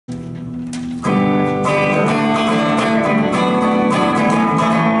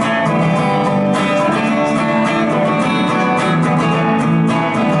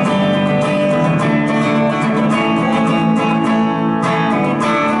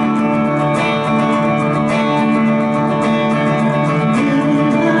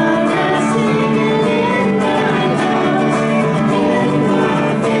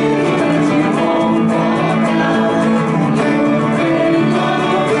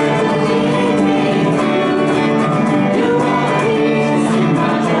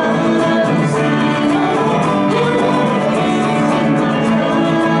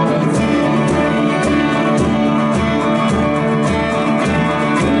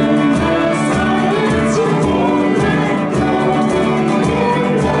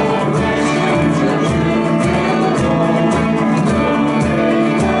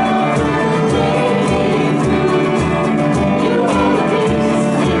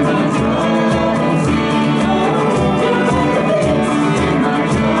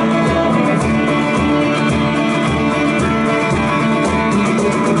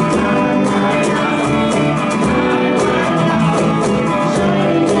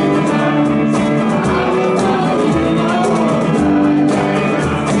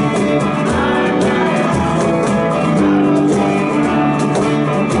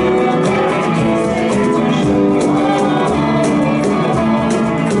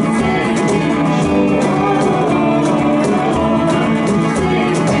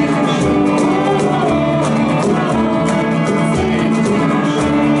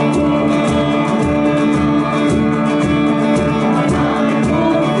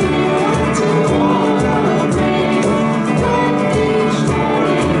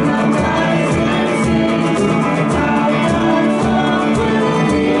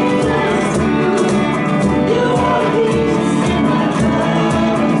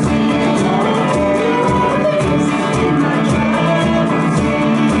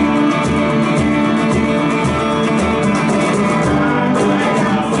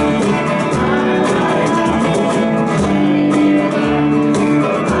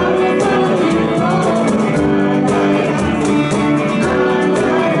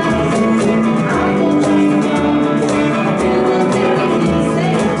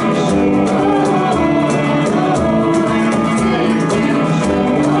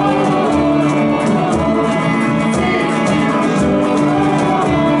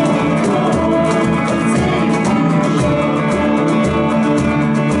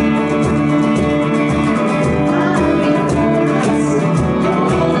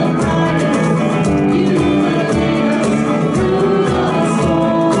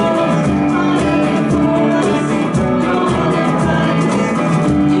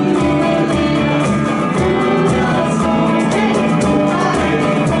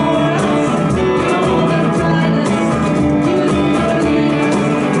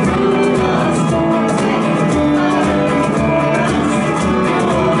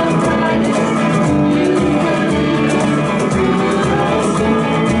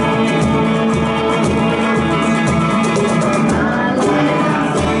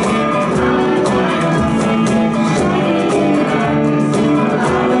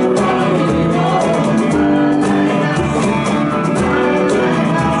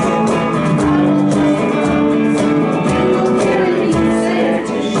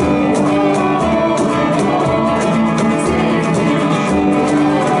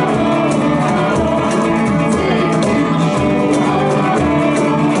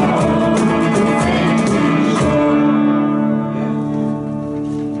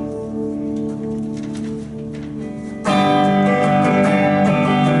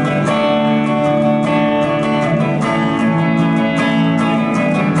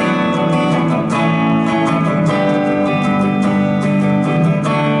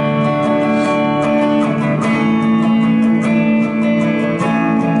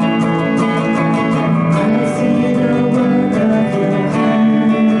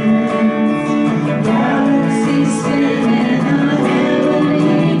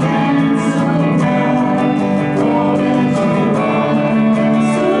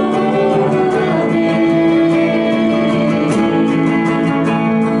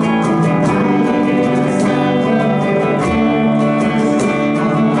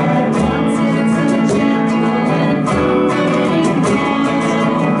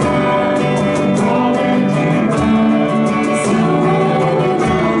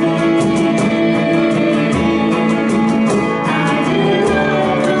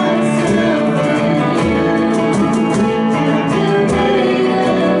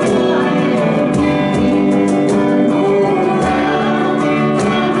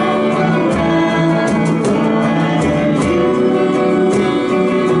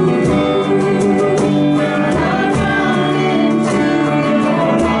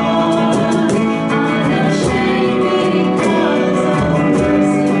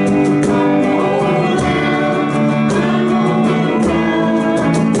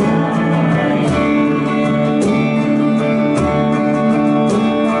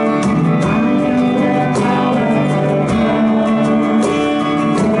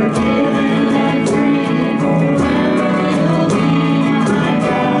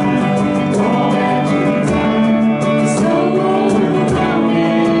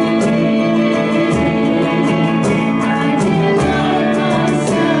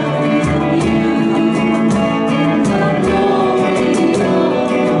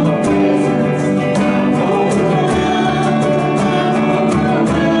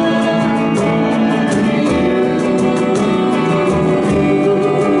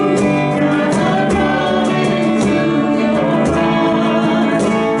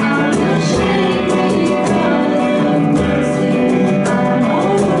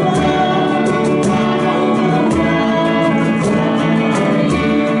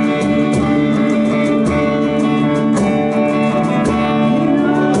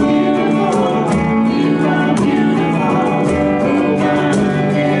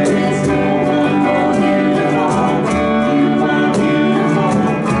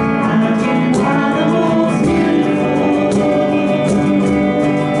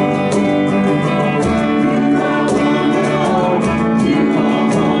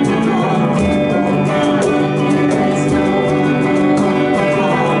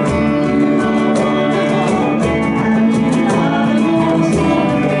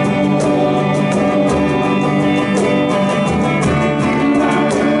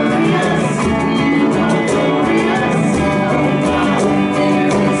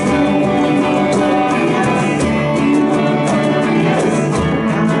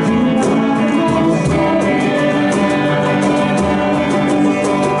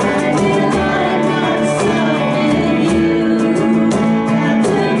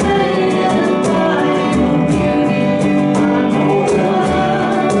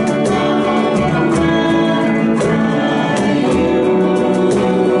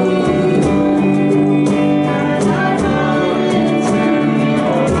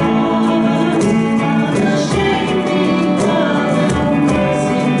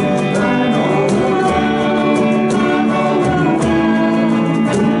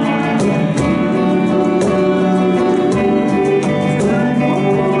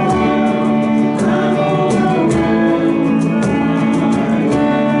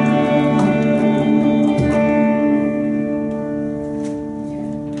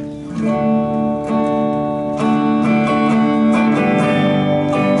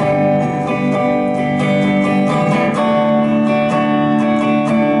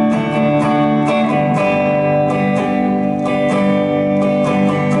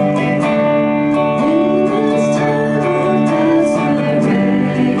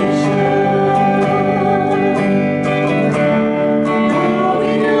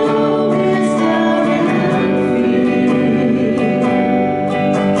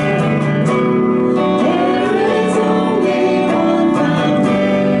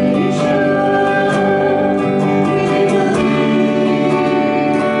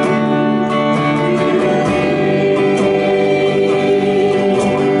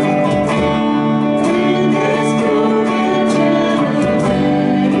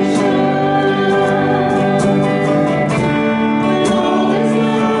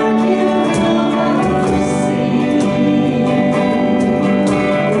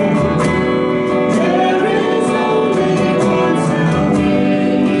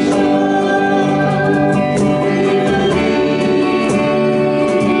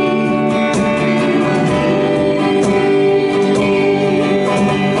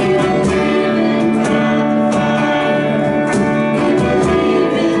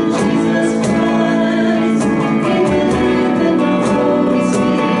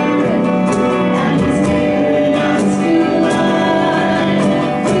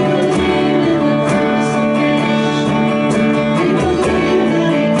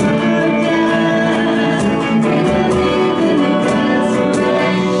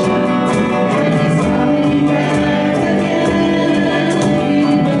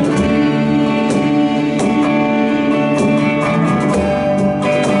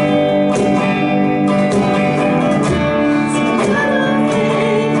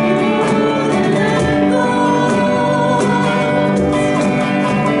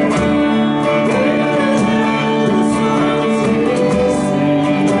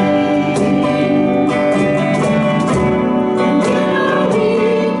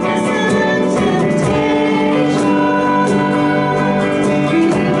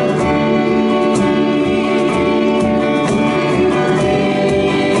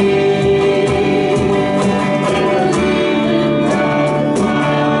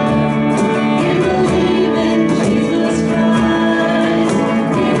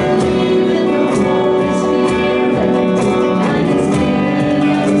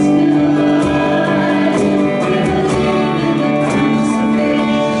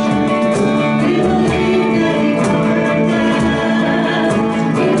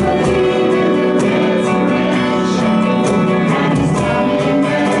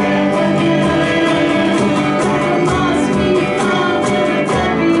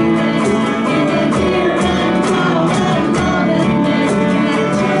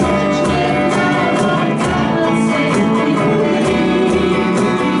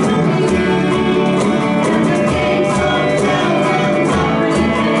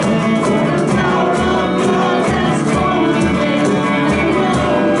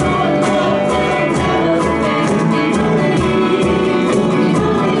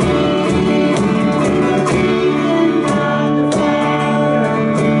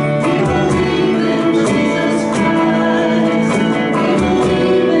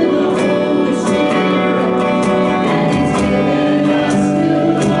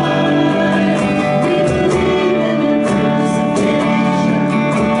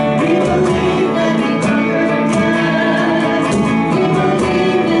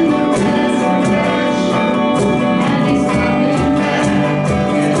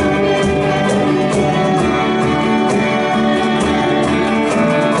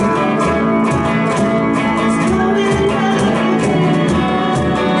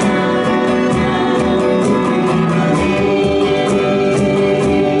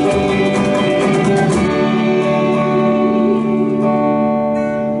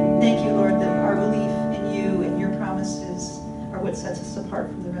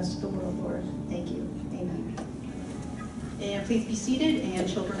seated and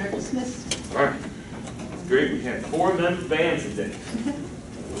children are dismissed. All right. Great. We had 4-member bands today.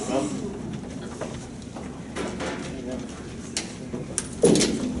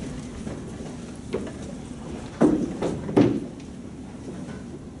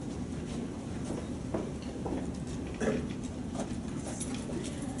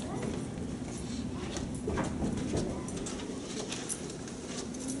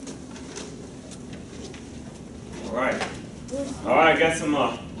 All right, I got some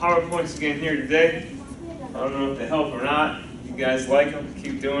PowerPoints again here today. I don't know if they help or not. You guys like them,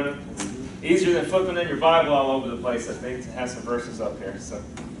 keep doing them. It's easier than flipping in your Bible all over the place, I think, to have some verses up here.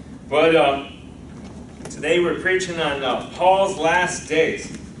 But today we're preaching on Paul's last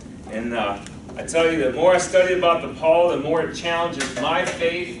days. And I tell you, the more I study about the Paul, the more it challenges my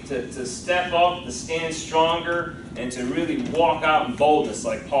faith to step up, to stand stronger, and to really walk out in boldness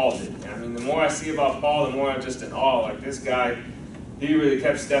like Paul did. I mean, the more I see about Paul, the more I'm just in awe. Like this guy, he really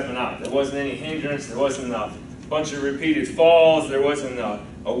kept stepping out. There wasn't any hindrance. There wasn't a bunch of repeated falls. There wasn't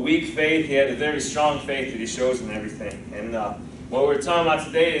a weak faith. He had a very strong faith that he shows in everything. And what we're talking about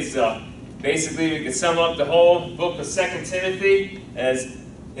today is basically we could sum up the whole book of 2 Timothy as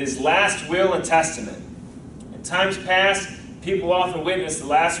his last will and testament. In times past, people often witnessed the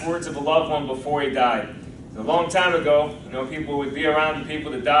last words of a loved one before he died. A long time ago, people would be around the people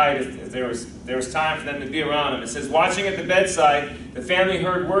that died if there was time for them to be around them. It says, watching at the bedside, the family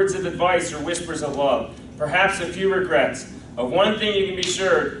heard words of advice or whispers of love, perhaps a few regrets. Of one thing you can be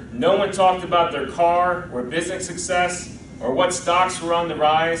sure, no one talked about their car or business success or what stocks were on the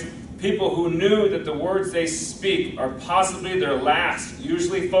rise. People who knew that the words they speak are possibly their last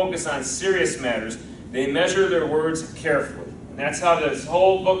usually focus on serious matters. They measure their words carefully. And that's how this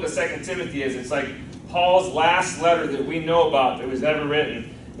whole book of 2 Timothy is. It's like Paul's last letter that we know about that was ever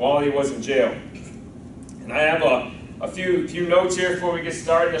written while he was in jail. And I have a few notes here before we get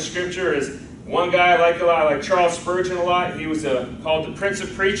started. The scripture is one guy I like a lot, I like Charles Spurgeon a lot. He was called the Prince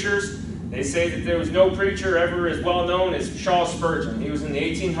of Preachers. They say that there was no preacher ever as well known as Charles Spurgeon. He was in the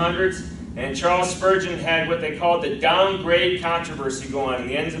 1800s, and Charles Spurgeon had what they called the downgrade controversy going on in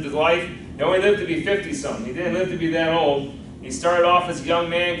the ends of his life. He only lived to be 50-something. He didn't live to be that old. He started off as a young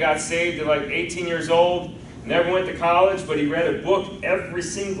man, got saved at like 18 years old, never went to college, but he read a book every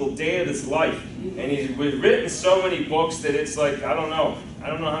single day of his life. And he's written so many books that it's like, I don't know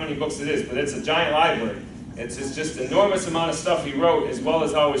how many books it is, but it's a giant library. It's just an enormous amount of stuff he wrote as well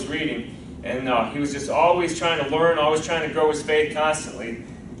as always reading. And he was just always trying to learn, always trying to grow his faith constantly.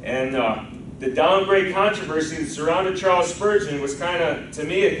 And the downgrade controversy that surrounded Charles Spurgeon was to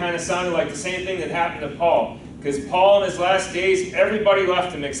me, it kind of sounded like the same thing that happened to Paul. Because Paul in his last days, everybody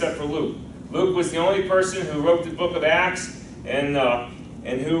left him except for Luke. Luke was the only person who wrote the book of Acts and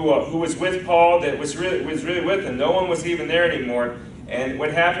who was with Paul that was really with him. No one was even there anymore. And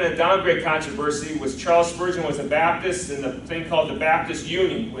what happened at downgrade controversy was Charles Spurgeon was a Baptist, and the thing called the Baptist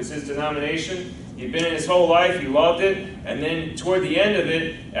Union was his denomination. He'd been in his whole life, he loved it, and then toward the end of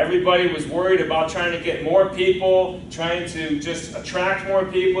it, everybody was worried about trying to get more people, trying to just attract more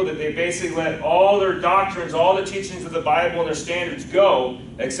people, that they basically let all their doctrines, all the teachings of the Bible and their standards go,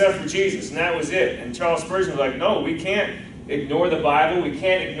 except for Jesus, and that was it. And Charles Spurgeon was like, no, we can't ignore the Bible, we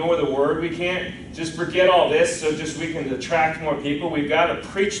can't ignore the Word, we can't just forget all this so just we can attract more people. We've got to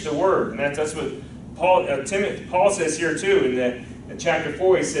preach the Word, and that's what Paul says here too. In chapter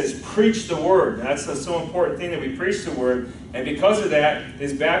 4, he says, preach the Word. And that's a so important thing that we preach the Word. And because of that,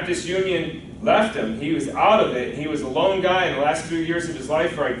 his Baptist Union left him. He was out of it. He was a lone guy in the last few years of his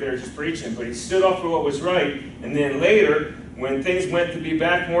life right there just preaching. But he stood up for what was right. And then later, when things went to be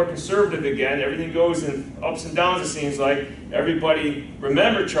back more conservative again, everything goes in ups and downs, it seems like. Everybody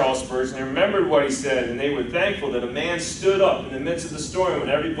remembered Charles Spurgeon and remembered what he said. And they were thankful that a man stood up in the midst of the storm when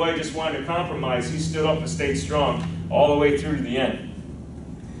everybody just wanted to compromise. He stood up and stayed strong all the way through to the end.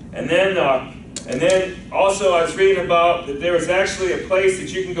 And then also I was reading about that there was actually a place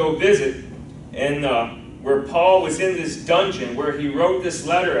that you can go visit, and where Paul was in this dungeon where he wrote this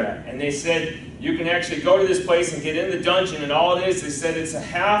letter at. And they said you can actually go to this place and get in the dungeon, and all it is, they said it's a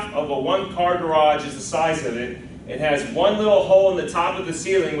half of a one-car garage is the size of it. It has one little hole in the top of the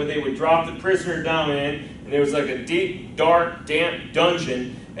ceiling where they would drop the prisoner down in, and there was like a deep, dark, damp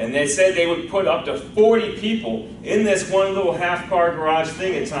dungeon. And they said they would put up to 40 people in this one little half-car garage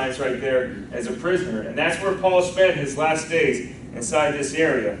thing at times right there as a prisoner. And that's where Paul spent his last days, inside this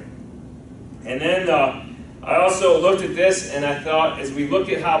area. And then I also looked at this and I thought, as we look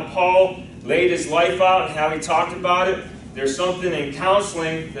at how Paul laid his life out and how he talked about it, there's something in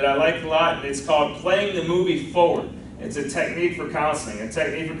counseling that I like a lot, and it's called playing the movie forward. It's a technique for counseling. A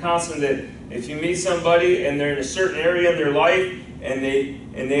technique for counseling that if you meet somebody and they're in a certain area in their life, and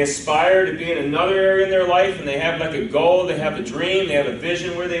they aspire to be in another area in their life, and they have like a goal, they have a dream, they have a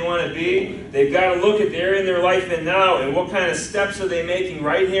vision where they want to be, they've got to look at the area in their life and now, and what kind of steps are they making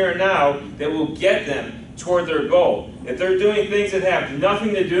right here and now that will get them toward their goal. If they're doing things that have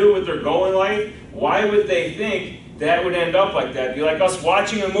nothing to do with their goal in life, why would they think that would end up like that? It'd be like us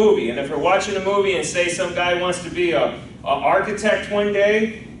watching a movie, and if we're watching a movie and say some guy wants to be a architect one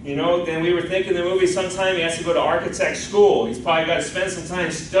day, you know, then we were thinking the movie sometime he has to go to architect school. He's probably got to spend some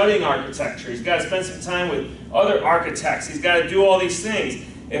time studying architecture. He's got to spend some time with other architects. He's got to do all these things.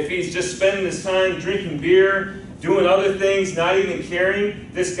 If he's just spending his time drinking beer, doing other things, not even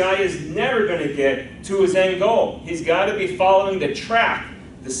caring, this guy is never going to get to his end goal. He's got to be following the track,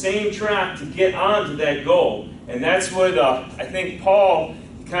 the same track to get on to that goal. And that's what I think Paul,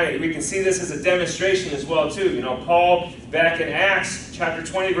 we can see this as a demonstration as well too. You know, Paul, back in Acts chapter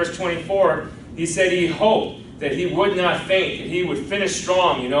 20, verse 24, he said he hoped that he would not faint, that he would finish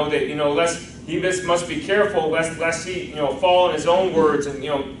strong. You know, that, you know, he must be careful lest he, you know, fall in his own words and, you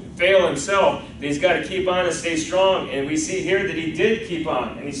know, fail himself. That he's got to keep on and stay strong. And we see here that he did keep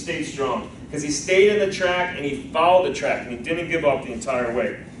on and he stayed strong because he stayed in the track and he followed the track and he didn't give up the entire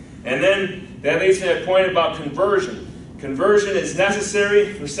way. And then that leads to that point about conversion. Conversion is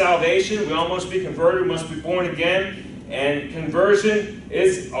necessary for salvation. We all must be converted, we must be born again. And conversion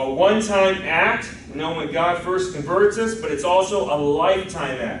is a one-time act, you know, when God first converts us, but it's also a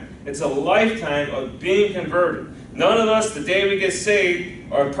lifetime act. It's a lifetime of being converted. None of us, the day we get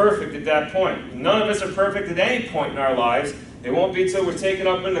saved, are perfect at that point. None of us are perfect at any point in our lives. It won't be until we're taken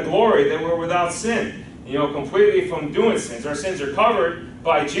up into glory that we're without sin, you know, completely from doing sins. Our sins are covered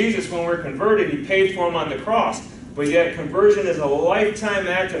by Jesus when we're converted. He paid for them on the cross. But yet conversion is a lifetime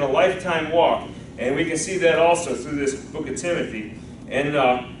act and a lifetime walk. And we can see that also through this book of Timothy. And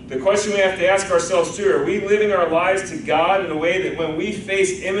the question we have to ask ourselves too, are we living our lives to God in a way that when we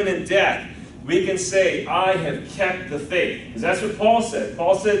face imminent death, we can say, I have kept the faith? Because that's what Paul said.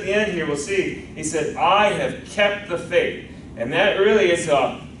 Paul said at the end here, we'll see, he said, I have kept the faith. And that really is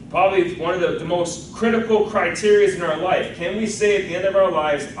probably one of the most critical criteria in our life. Can we say at the end of our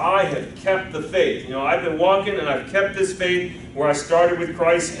lives, I have kept the faith? You know, I've been walking and I've kept this faith where I started with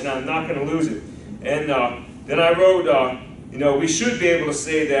Christ and I'm not going to lose it. And then I wrote, you know, we should be able to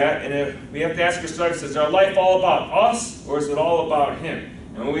say that, and we have to ask ourselves, is our life all about us or is it all about Him?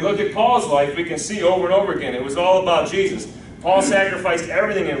 And when we look at Paul's life, we can see over and over again, it was all about Jesus. Paul sacrificed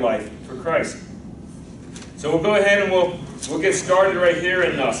everything in life for Christ. So we'll go ahead and we'll get started right here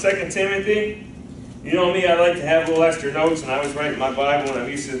in 2 Timothy. You know me, I like to have little extra notes, and I was writing my Bible, and I'm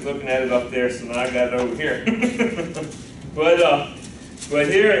used to looking at it up there, so now I got it over here. But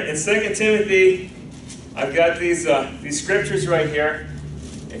here in 2 Timothy, I've got these scriptures right here.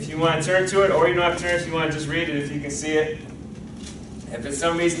 If you want to turn to it, or you don't have to turn if you want to just read it if you can see it. If for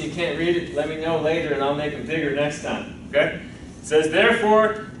some reason you can't read it, let me know later, and I'll make them bigger next time. Okay? It says,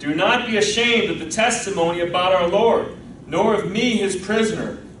 therefore, do not be ashamed of the testimony about our Lord, nor of me his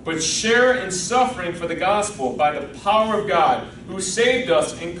prisoner, but share in suffering for the gospel by the power of God, who saved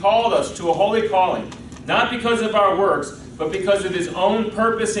us and called us to a holy calling, not because of our works, but because of his own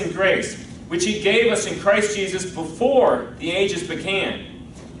purpose and grace, which he gave us in Christ Jesus before the ages began,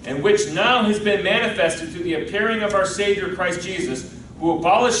 and which now has been manifested through the appearing of our Savior Christ Jesus, who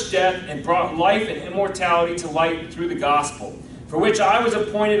abolished death and brought life and immortality to light through the gospel, for which I was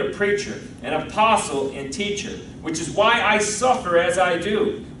appointed a preacher, an apostle, and teacher, which is why I suffer as I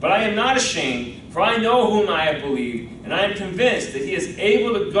do. But I am not ashamed, for I know whom I have believed, and I am convinced that he is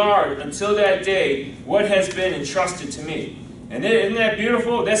able to guard until that day what has been entrusted to me. And isn't that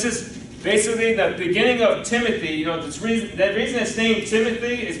beautiful? This is basically the beginning of Timothy. You know, the reason it's named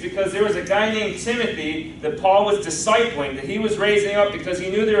Timothy is because there was a guy named Timothy that Paul was discipling, that he was raising up because he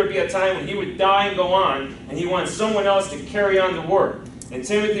knew there would be a time when he would die and go on, and he wanted someone else to carry on the work. And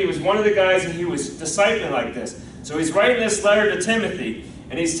Timothy was one of the guys that he was discipling like this. So he's writing this letter to Timothy,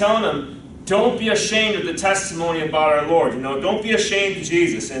 and he's telling him, don't be ashamed of the testimony about our Lord. You know, don't be ashamed of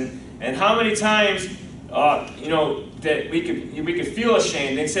Jesus. And how many times, you know, that we could feel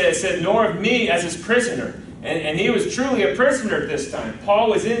ashamed. It said, nor of me as his prisoner. And he was truly a prisoner at this time.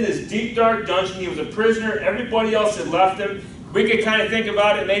 Paul was in this deep, dark dungeon. He was a prisoner. Everybody else had left him. We could kind of think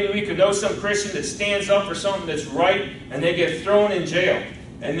about it. Maybe we could know some Christian that stands up for something that's right, and they get thrown in jail.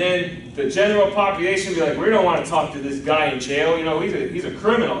 And then the general population would be like, we don't want to talk to this guy in jail. You know, he's a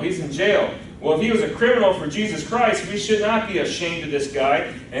criminal. He's in jail. Well, if he was a criminal for Jesus Christ, we should not be ashamed of this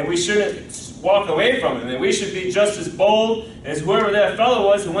guy, and we shouldn't walk away from him. And we should be just as bold as whoever that fellow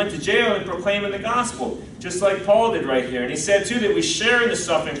was who went to jail and proclaiming the gospel, just like Paul did right here. And he said, too, that we share in the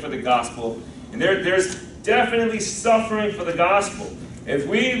suffering for the gospel. And there's definitely suffering for the gospel. If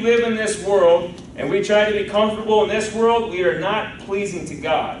we live in this world and we try to be comfortable in this world, we are not pleasing to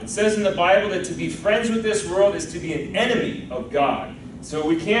God. It says in the Bible that to be friends with this world is to be an enemy of God. So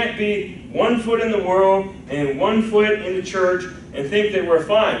we can't be 1 foot in the world and 1 foot in the church and think that we're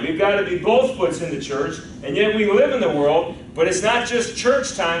fine. We've got to be both foots in the church, and yet we live in the world, but it's not just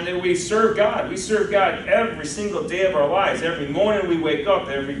church time that we serve God. We serve God every single day of our lives. Every morning we wake up,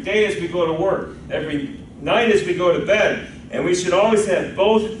 every day as we go to work, every night as we go to bed. And we should always have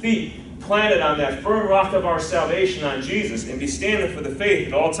both feet planted on that firm rock of our salvation, on Jesus, and be standing for the faith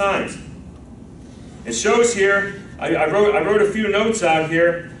at all times. It shows here, I wrote a few notes out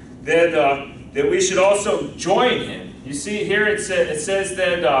here that we should also join him. You see here it says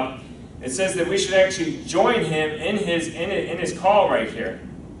that we should actually join him in his call right here.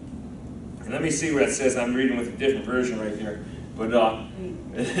 And let me see what it says. I'm reading with a different version right here, but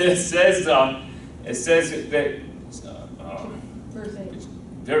it says that.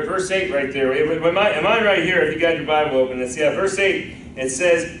 Verse 8 right there. Am I right here? If you got your Bible open, verse 8. It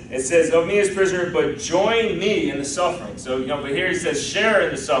says, of me as prisoner, but join me in the suffering. So, but here he says, share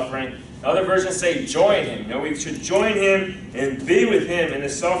in the suffering. Other versions say, join him. We should join him and be with him in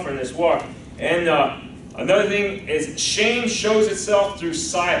this suffering, this walk. And another thing is, shame shows itself through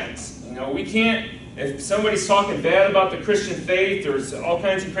silence. We can't, if somebody's talking bad about the Christian faith or all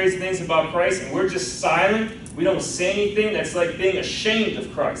kinds of crazy things about Christ, and we're just silent, we don't say anything, that's like being ashamed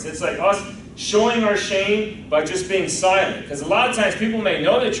of Christ. It's like us showing our shame by just being silent. Because a lot of times people may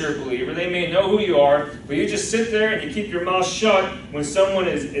know that you're a believer, they may know who you are, but you just sit there and you keep your mouth shut when someone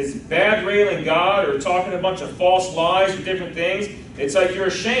is bad railing God or talking a bunch of false lies or different things. It's like you're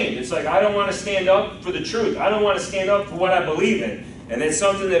ashamed. It's like, I don't want to stand up for the truth. I don't want to stand up for what I believe in. And it's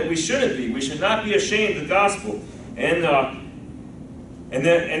something that we shouldn't be. We should not be ashamed of the gospel. And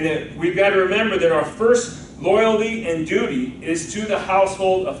then we've got to remember that our first loyalty and duty is to the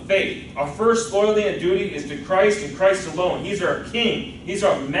household of faith. Our first loyalty and duty is to Christ and Christ alone. He's our King. He's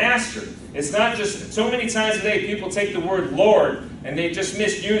our Master. It's not just, so many times today people take the word Lord and they just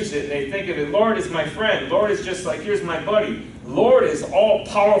misuse it. They think of it, Lord is my friend. Lord is just like, here's my buddy. Lord is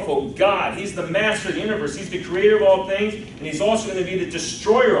all-powerful God. He's the master of the universe. He's the creator of all things, and he's also going to be the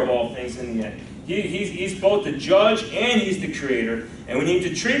destroyer of all things in the end. He's both the judge and he's the creator, and we need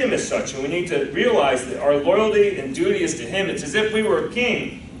to treat him as such, and we need to realize that our loyalty and duty is to him. It's as if we were a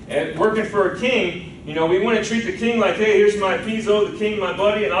king, and working for a king. We want to treat the king like, hey, here's my Pizzo, the king, my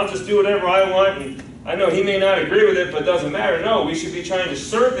buddy, and I'll just do whatever I want, and I know he may not agree with it, but it doesn't matter. No, we should be trying to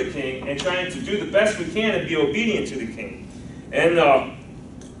serve the king and trying to do the best we can and be obedient to the king. And I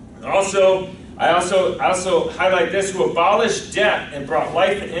also highlight this: who abolished death and brought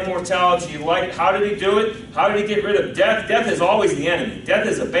life and immortality. How did he do it? How did he get rid of death? Death is always the enemy. Death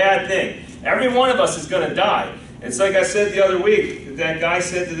is a bad thing. Every one of us is going to die. It's like I said the other week. That guy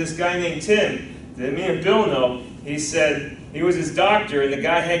said to this guy named Tim, that me and Bill know, he said, he was his doctor, and the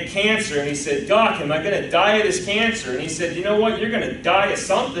guy had cancer, and he said, Doc, am I going to die of this cancer? And he said, you know what, you're going to die of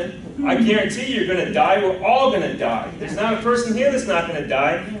something. I guarantee you're going to die. We're all going to die. There's not a person here that's not going to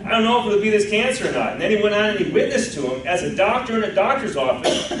die. I don't know if it'll be this cancer or not. And then he went on and he witnessed to him as a doctor in a doctor's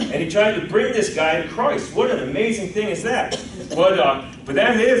office, and he tried to bring this guy to Christ. What an amazing thing is that? But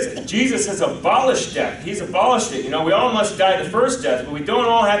that is, Jesus has abolished death. He's abolished it. We all must die the first death, but we don't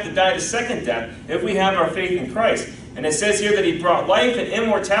all have to die the second death if we have our faith in Christ. And it says here that he brought life and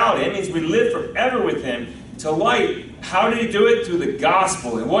immortality. That means we live forever with him to light. How did he do it? Through the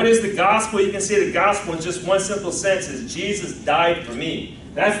gospel. And what is the gospel? You can say the gospel in just one simple sentence is Jesus died for me.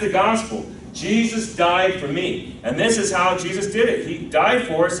 That's the gospel. Jesus died for me. And this is how Jesus did it. He died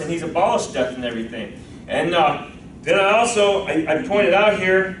for us, and he's abolished death and everything. And then I pointed out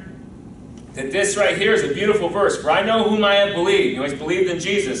here that this right here is a beautiful verse. For I know whom I have believed. He's believed in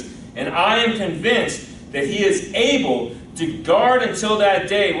Jesus. And I am convinced that he is able to guard until that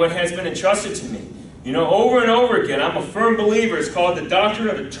day what has been entrusted to me. Over and over again, I'm a firm believer. It's called the doctrine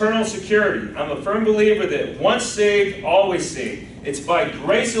of eternal security. I'm a firm believer that once saved, always saved. It's by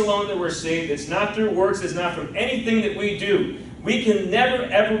grace alone that we're saved. It's not through works. It's not from anything that we do. We can never,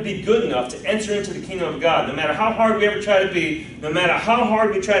 ever be good enough to enter into the kingdom of God. No matter how hard we ever try to be, no matter how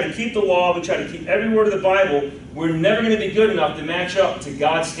hard we try to keep the law, we try to keep every word of the Bible, we're never going to be good enough to match up to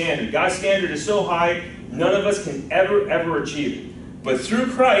God's standard. God's standard is so high, none of us can ever achieve it. But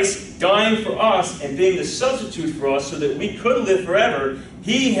through Christ dying for us and being the substitute for us so that we could live forever,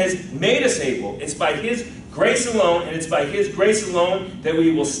 he has made us able. It's by his grace alone, and it's by his grace alone that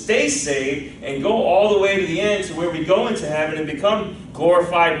we will stay saved and go all the way to the end to where we go into heaven and become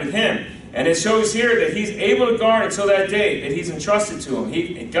glorified with him. And it shows here that he's able to guard until that day that he's entrusted to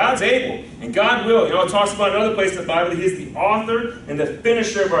him. God's able, and God will. You know, it talks about another place in the Bible that he's the author and the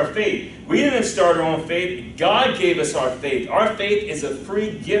finisher of our faith. We didn't start our own faith. God gave us our faith. Our faith is a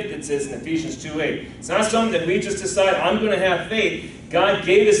free gift, it says in Ephesians 2:8. It's not something that we just decide, I'm going to have faith. God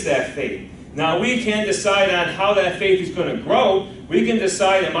gave us that faith. Now we can decide on how that faith is going to grow. We can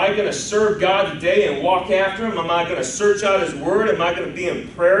decide, am I going to serve God today and walk after Him? Am I going to search out His Word? Am I going to be in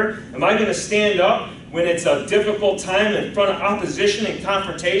prayer? Am I going to stand up when it's a difficult time in front of opposition and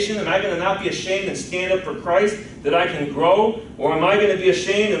confrontation? Am I going to not be ashamed and stand up for Christ that I can grow? Or am I going to be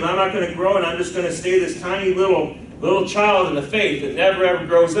ashamed and I'm not going to grow and I'm just going to stay this tiny little child in the faith that never ever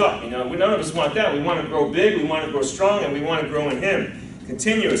grows up? You know, none of us want that. We want to grow big, we want to grow strong, and we want to grow in Him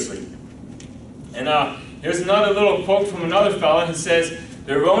continuously. And here's another little quote from another fellow who says,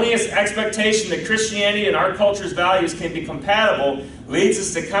 the erroneous expectation that Christianity and our culture's values can be compatible leads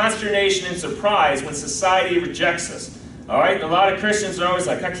us to consternation and surprise when society rejects us. All right? And a lot of Christians are always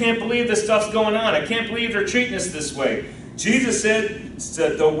like, I can't believe this stuff's going on. I can't believe they're treating us this way. Jesus said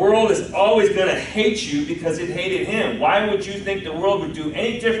that the world is always going to hate you because it hated Him. Why would you think the world would do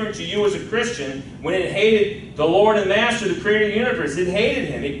any different to you as a Christian when it hated the Lord and Master, the Creator of the universe? It hated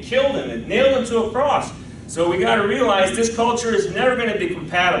Him. It killed Him. It nailed Him to a cross. So we got to realize this culture is never going to be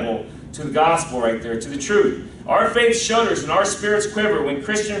compatible to the gospel right there, to the truth. Our faith shudders and our spirits quiver when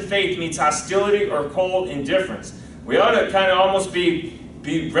Christian faith meets hostility or cold indifference. We ought to kind of almost be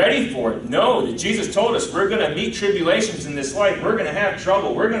ready for it. Know that Jesus told us we're going to meet tribulations in this life. We're going to have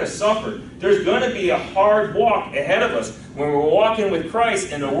trouble. We're going to suffer. There's going to be a hard walk ahead of us when we're walking with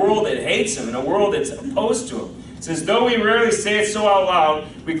Christ in a world that hates Him, in a world that's opposed to Him. It says, though we rarely say it so out loud,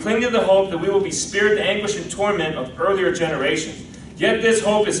 we cling to the hope that we will be spared the anguish and torment of earlier generations. Yet this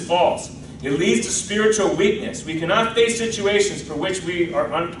hope is false. It leads to spiritual weakness. We cannot face situations for which we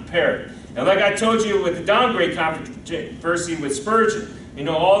are unprepared. And like I told you with the downgrade controversy with Spurgeon, you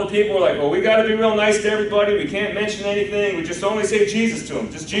know, all the people were like, well, we got to be real nice to everybody. We can't mention anything. We just only say Jesus to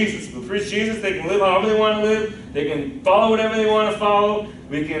them. Just Jesus. We preach Jesus. They can live however they want to live. They can follow whatever they want to follow.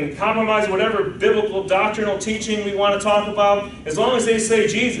 We can compromise whatever biblical doctrinal teaching we want to talk about, as long as they say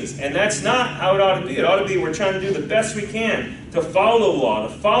Jesus. And that's not how it ought to be. It ought to be we're trying to do the best we can to follow the law,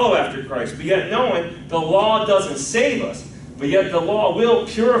 to follow after Christ, but yet knowing the law doesn't save us. But yet the law will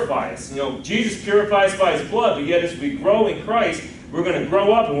purify us. You know, Jesus purifies by His blood, but yet as we grow in Christ, we're going to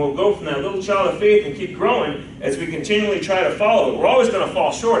grow up and we'll go from that little child of faith and keep growing as we continually try to follow it. We're always going to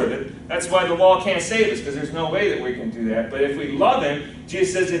fall short of it. That's why the law can't save us, because there's no way that we can do that. But if we love Him,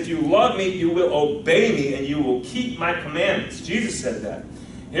 Jesus says, if you love me, you will obey me and you will keep my commandments. Jesus said that.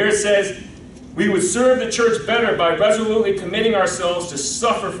 Here it says, we would serve the church better by resolutely committing ourselves to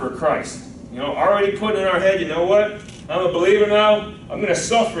suffer for Christ. You know, already putting in our head, you know what? I'm a believer now. I'm going to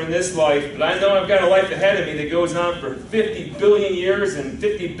suffer in this life, but I know I've got a life ahead of me that goes on for 50 billion years and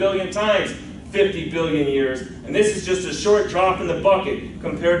 50 billion times 50 billion years. And this is just a short drop in the bucket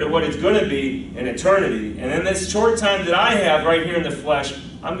compared to what it's going to be in eternity. And in this short time that I have right here in the flesh,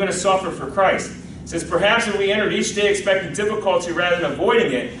 I'm going to suffer for Christ. It says, perhaps if we entered each day expecting difficulty rather than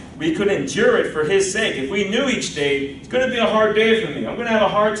avoiding it, we could endure it for His sake. If we knew each day, it's going to be a hard day for me. I'm going to have a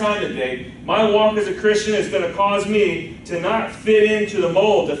hard time today. My walk as a Christian is going to cause me to not fit into the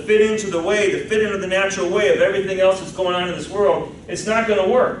mold, to fit into the way, to fit into the natural way of everything else that's going on in this world. It's not going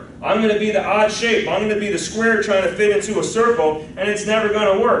to work. I'm going to be the odd shape. I'm going to be the square trying to fit into a circle, and it's never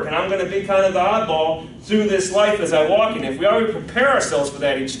going to work. And I'm going to be kind of the oddball through this life as I walk in. If we already prepare ourselves for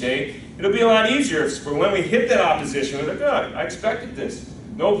that each day, it'll be a lot easier for when we hit that opposition. We're like, God, I expected this.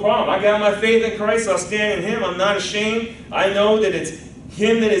 No problem. I got my faith in Christ. I'll stand in Him. I'm not ashamed. I know that it's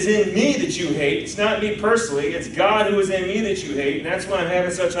Him that is in me that you hate. It's not me personally. It's God who is in me that you hate. And that's why I'm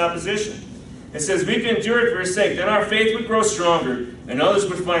having such opposition. It says, we can endure it for His sake. Then our faith would grow stronger, and others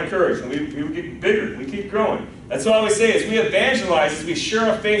would find courage. And we would get bigger. We keep growing. That's all we say is we evangelize as we share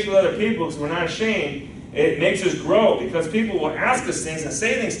our faith with other people because we're not ashamed. It makes us grow because people will ask us things and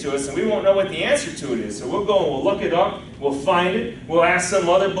say things to us and we won't know what the answer to it is. So we'll go and we'll look it up, we'll find it, we'll ask some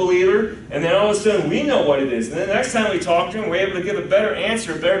other believer, and then all of a sudden we know what it is. And then the next time we talk to him, we're able to give a better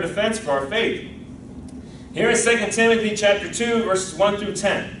answer, a better defense for our faith. Here in 2 Timothy chapter 2, verses 1 through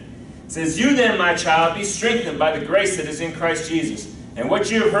 10. It says, you then, my child, be strengthened by the grace that is in Christ Jesus. And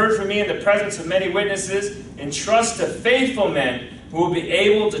what you have heard from me in the presence of many witnesses, entrust to faithful men who will be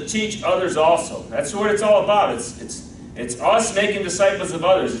able to teach others also. That's what it's all about. It's us making disciples of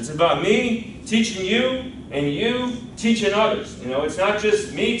others. It's about me teaching you and you teaching others. You know, it's not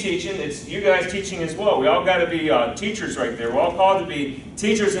just me teaching, it's you guys teaching as well. We all got to be teachers right there. We're all called to be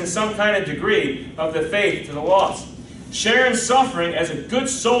teachers in some kind of degree of the faith to the lost. share in suffering as a good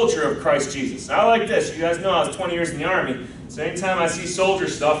soldier of Christ Jesus. I like this. You guys know I was 20 years in the Army, so anytime I see soldier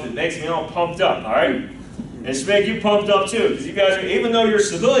stuff, it makes me all pumped up, all right? And it should make you pumped up too, because you guys are, even though you're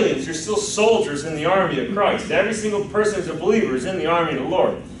civilians, you're still soldiers in the army of Christ. Every single person who's a believer is in the army of the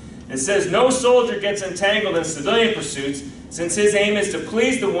Lord. It says, no soldier gets entangled in civilian pursuits, since his aim is to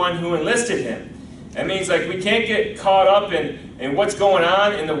please the one who enlisted him. That means like we can't get caught up in what's going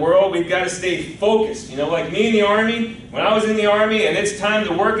on in the world. We've got to stay focused. You know, like me in the Army, when I was in the Army and it's time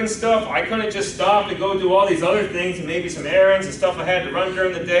to work and stuff, I couldn't just stop and go do all these other things and maybe some errands and stuff I had to run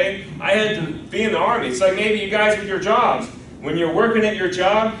during the day. I had to be in the Army. It's like maybe you guys with your jobs. When you're working at your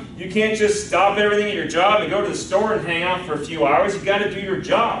job, you can't just stop everything at your job and go to the store and hang out for a few hours. You've got to do your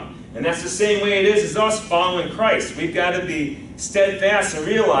job. And that's the same way it is as us following Christ. We've got to be steadfast and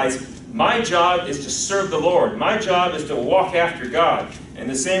realize my job is to serve the Lord. My job is to walk after God. And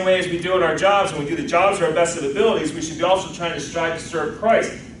the same way as we do in our jobs, when we do the jobs to our best of abilities, we should be also trying to strive to serve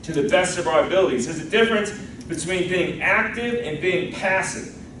Christ to the best of our abilities. There's a difference between being active and being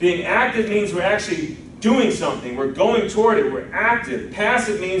passive. Being active means we're actually doing something. We're going toward it. We're active.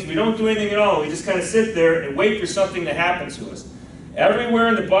 Passive means we don't do anything at all. We just kind of sit there and wait for something to happen to us. Everywhere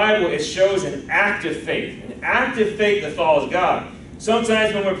in the Bible, it shows an active faith. An active faith that follows God.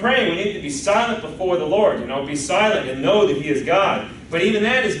 Sometimes when we're praying, we need to be silent before the Lord. You know, be silent and know that He is God. But even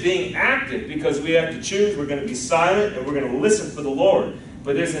that is being active, because we have to choose. We're going to be silent and we're going to listen for the Lord.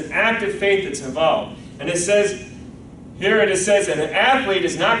 But there's an active faith that's involved. And it says, here it says, an athlete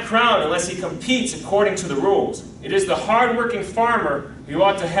is not crowned unless he competes according to the rules. It is the hard-working farmer who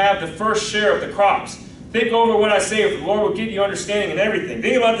ought to have the first share of the crops. Think over what I say, if the Lord will give you understanding in everything.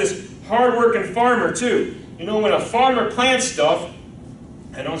 Think about this hard-working farmer too. You know, when a farmer plants stuff,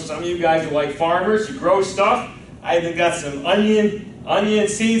 I know some of you guys are like farmers, you grow stuff. I even got some onion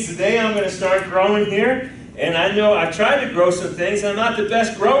seeds today I'm going to start growing here. And I know I've tried to grow some things, and I'm not the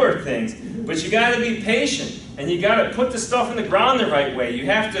best grower of things. But you got to be patient, and you got to put the stuff in the ground the right way. You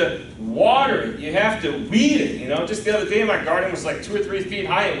have to water it. You have to weed it. You know, just the other day my garden was like 2 or 3 feet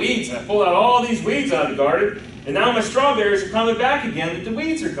high in weeds, and I pulled out all these weeds out of the garden, and now my strawberries are coming back again, but the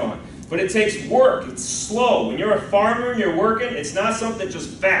weeds are gone. But it takes work. It's slow. When you're a farmer and you're working, it's not something just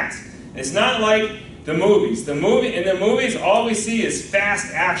fast. It's not like the movies. In the movies, all we see is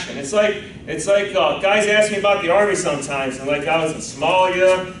fast action. It's like guys ask me about the Army sometimes, and like I was in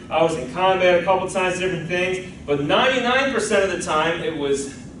Somalia, I was in combat a couple times, different things. But 99% of the time, it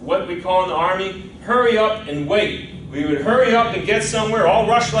was what we call in the Army, hurry up and wait. We would hurry up and get somewhere, all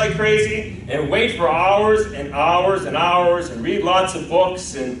rush like crazy, and wait for hours and hours and hours, and read lots of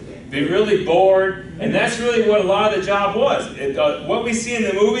books, and be really bored. And that's really what a lot of the job was. What we see in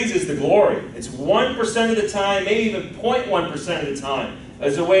the movies is the glory. It's 1% of the time, maybe even 0.1% of the time,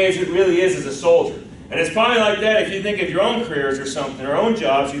 as the way as it really is as a soldier. And it's probably like that if you think of your own careers or something, or own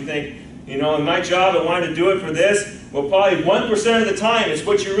jobs. You think, you know, in my job I wanted to do it for this. Well, probably 1% of the time is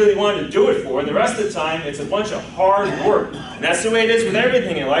what you really wanted to do it for, and the rest of the time it's a bunch of hard work. And that's the way it is with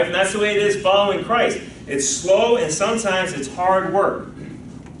everything in life, and that's the way it is following Christ. It's slow, and sometimes it's hard work.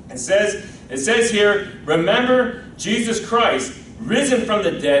 It says here, remember Jesus Christ, risen from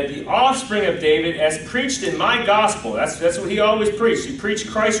the dead, the offspring of David, as preached in my gospel. That's what he always preached. He preached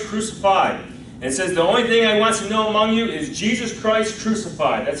Christ crucified. And it says, the only thing I want to know among you is Jesus Christ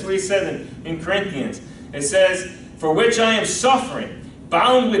crucified. That's what he said in Corinthians. It says, for which I am suffering,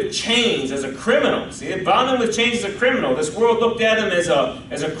 bound with chains as a criminal. See, bound with chains as a criminal. This world looked at him as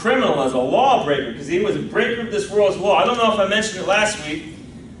a criminal, as a lawbreaker, because he was a breaker of this world's law. I don't know if I mentioned it last week,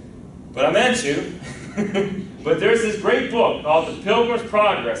 but I meant to. But there's this great book called The Pilgrim's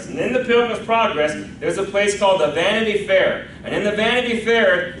Progress. And in The Pilgrim's Progress, there's a place called the Vanity Fair. And in the Vanity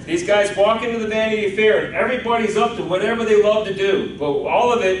Fair, these guys walk into the Vanity Fair, and everybody's up to whatever they love to do. But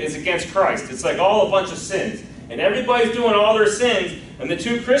all of it is against Christ. It's like all a bunch of sins. And everybody's doing all their sins, and the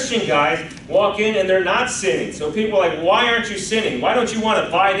two Christian guys walk in and they're not sinning. So people are like, why aren't you sinning? Why don't you want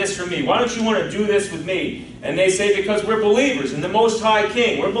to buy this from me? Why don't you want to do this with me? And they say, because we're believers in the Most High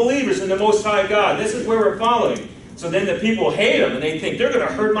King. We're believers in the Most High God. This is where we're following. So then the people hate them, and they think, they're going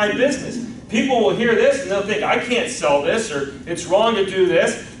to hurt my business. People will hear this, and they'll think, I can't sell this, or it's wrong to do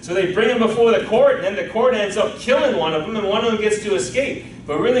this. So they bring them before the court, and then the court ends up killing one of them, and one of them gets to escape.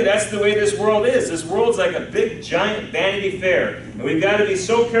 But really, that's the way this world is. This world's like a big, giant Vanity Fair. And we've got to be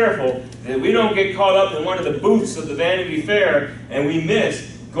so careful that we don't get caught up in one of the booths of the Vanity Fair, and we miss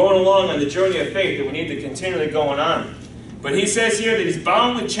going along on the journey of faith that we need to continually going on. But he says here that he's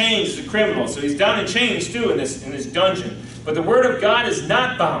bound with chains as a criminal. So he's down in chains too in this dungeon. But the Word of God is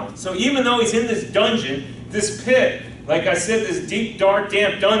not bound. So even though he's in this dungeon, this pit, like I said, this deep, dark,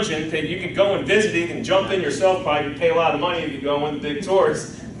 damp dungeon that you can go and visit. You can jump in yourself, probably pay a lot of money if you go on the big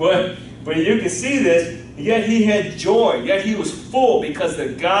tours. But you can see this, yet he had joy, yet he was full because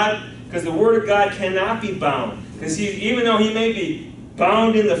the Word of God cannot be bound. Because even though he may be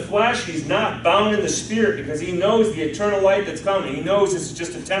bound in the flesh, he's not bound in the spirit, because he knows the eternal life that's coming. He knows this is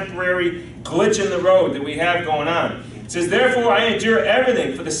just a temporary glitch in the road that we have going on. It says, therefore I endure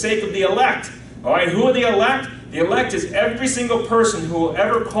everything for the sake of the elect. All right, who are the elect? The elect is every single person who will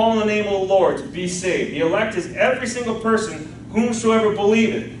ever call on the name of the Lord to be saved. The elect is every single person whomsoever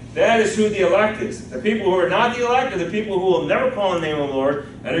believeth. That is who the elect is. The people who are not the elect are the people who will never call on the name of the Lord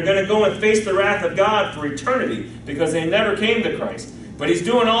and are going to go and face the wrath of God for eternity because they never came to Christ. But he's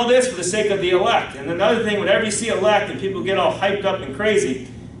doing all this for the sake of the elect. And another thing, whenever you see elect and people get all hyped up and crazy,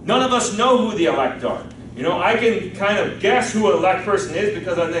 none of us know who the elect are. You know, I can kind of guess who an elect person is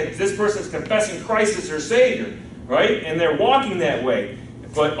because I think this person is confessing Christ as their Savior, right? And they're walking that way.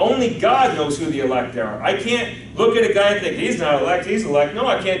 But only God knows who the elect are. I can't look at a guy and think, he's not elect, he's elect. No,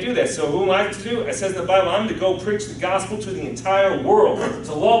 I can't do that. So who am I to do? It says in the Bible, I'm to go preach the gospel to the entire world,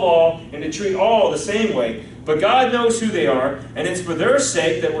 to love all and to treat all the same way. But God knows who they are, and it's for their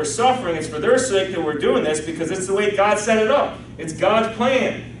sake that we're suffering. It's for their sake that we're doing this, because it's the way God set it up. It's God's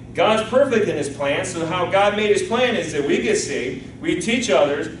plan. God's perfect in His plan, so how God made His plan is that we get saved, we teach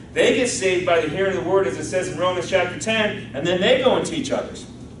others, they get saved by the hearing of the Word, as it says in Romans chapter 10, and then they go and teach others.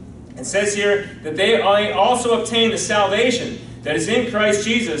 It says here that they also obtain the salvation that is in Christ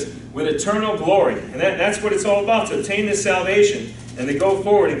Jesus with eternal glory. And that's what it's all about, to obtain this salvation, and to go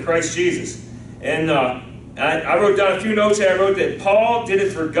forward in Christ Jesus. And I wrote down a few notes here. I wrote that Paul did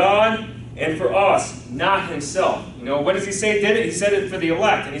it for God and for us, not himself. You know, what does he say he did it? He said it for the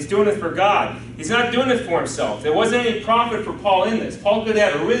elect, and he's doing it for God. He's not doing it for himself. There wasn't any profit for Paul in this. Paul could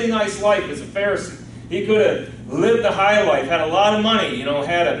have had a really nice life as a Pharisee. He could have lived the high life, had a lot of money, you know,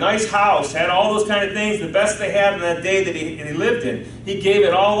 had a nice house, had all those kind of things, the best they had in that day that he lived in. He gave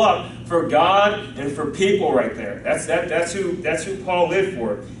it all up for God and for people right there. That's who Paul lived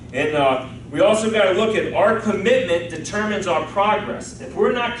for. And we also got to look at our commitment determines our progress. If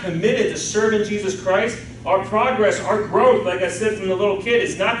we're not committed to serving Jesus Christ, our progress, our growth, like I said from the little kid,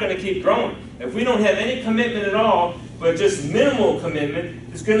 is not going to keep growing. If we don't have any commitment at all, but just minimal commitment,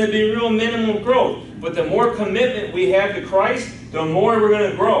 it's going to be real minimal growth. But the more commitment we have to Christ, the more we're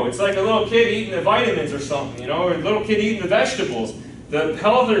going to grow. It's like a little kid eating the vitamins or something, you know, or a little kid eating the vegetables. The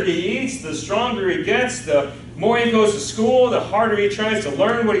healthier he eats, the stronger he gets, the more he goes to school, the harder he tries to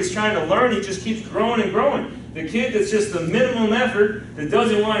learn what he's trying to learn. He just keeps growing and growing. The kid that's just the minimum effort, that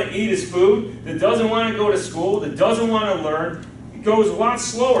doesn't want to eat his food, that doesn't want to go to school, that doesn't want to learn, it goes a lot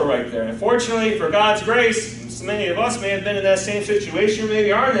slower right there. And fortunately, for God's grace, so many of us may have been in that same situation, or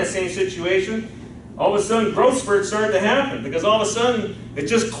maybe are in that same situation. All of a sudden, growth spurts started to happen, because all of a sudden, it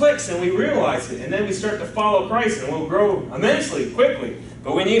just clicks and we realize it. And then we start to follow Christ, and we'll grow immensely, quickly.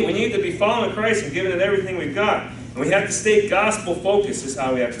 But we need to be following Christ and giving it everything we've got. And we have to stay gospel-focused is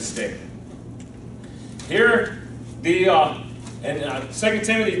how we have to stay. Here, in 2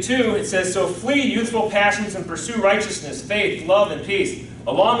 Timothy 2, it says, so flee youthful passions and pursue righteousness, faith, love, and peace,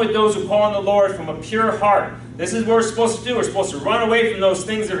 along with those who call on the Lord from a pure heart. This is what we're supposed to do. We're supposed to run away from those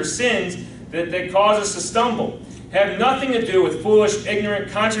things that are sins that cause us to stumble. Have nothing to do with foolish,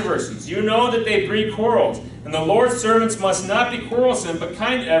 ignorant controversies. You know that they breed quarrels. And the Lord's servants must not be quarrelsome, but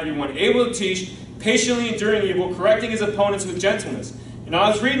kind to everyone, able to teach, patiently enduring evil, correcting his opponents with gentleness. You know, I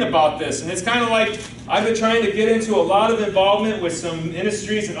was reading about this, and it's kind of like I've been trying to get into a lot of involvement with some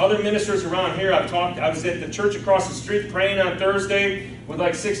ministries and other ministers around here. I was at the church across the street praying on Thursday with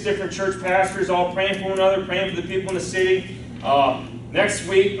like 6 different church pastors, all praying for one another, praying for the people in the city. Next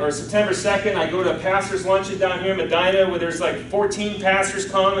week, or September 2nd, I go to a pastor's luncheon down here in Medina where there's like 14 pastors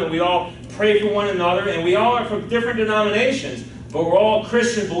come, and we all pray for one another, and we all are from different denominations, but we're all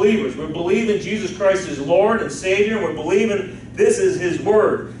Christian believers. We believe in Jesus Christ as Lord and Savior, and we're believing this is His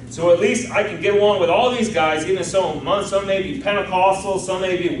Word. So at least I can get along with all these guys, even some may be Pentecostal, some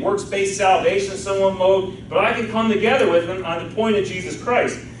may be works-based salvation, someone mode, but I can come together with them on the point of Jesus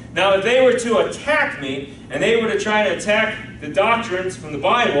Christ. Now, if they were to attack me, and they were to try to attack the doctrines from the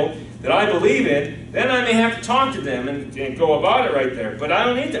Bible that I believe in, then I may have to talk to them and go about it right there. But I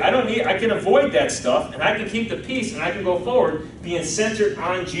don't need to. I can avoid that stuff, and I can keep the peace, and I can go forward being centered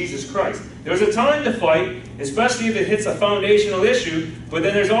on Jesus Christ. There's a time to fight, especially if it hits a foundational issue, but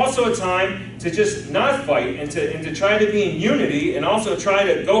then there's also a time to just not fight and to try to be in unity, and also try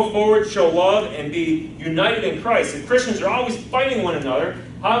to go forward, show love, and be united in Christ. If Christians are always fighting one another,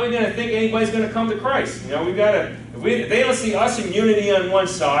 how are we going to think anybody's going to come to Christ? You know, we've got to. If they don't see us in unity on one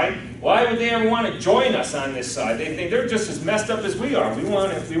side, Why would they ever want to join us on this side? They think they're just as messed up as we are. We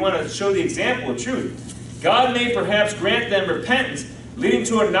want to show the example of truth. God may perhaps grant them repentance, leading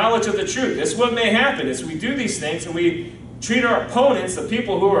to a knowledge of the truth. This is what may happen, is we do these things and we treat our opponents, the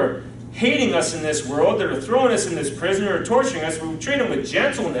people who are hating us in this world, that are throwing us in this prison or torturing us, we treat them with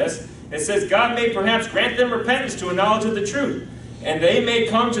gentleness. It says God may perhaps grant them repentance to a knowledge of the truth, and they may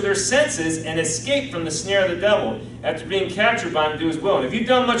come to their senses and escape from the snare of the devil after being captured by him to do his will. And if you've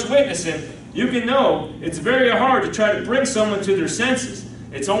done much witnessing, you can know it's very hard to try to bring someone to their senses.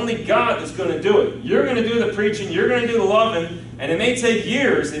 It's only God that's going to do it. You're going to do the preaching, you're going to do the loving, and it may take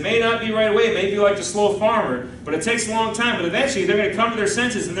years. It may not be right away. It may be like the slow farmer, but it takes a long time. But eventually they're going to come to their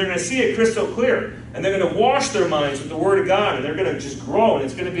senses and they're going to see it crystal clear. And they're going to wash their minds with the Word of God, and they're going to just grow, and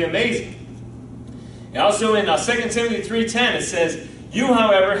it's going to be amazing. And also in 2 Timothy 3:10 it says, "You,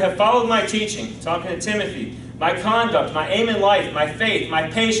 however, have followed my teaching," talking to Timothy, "my conduct, my aim in life, my faith, my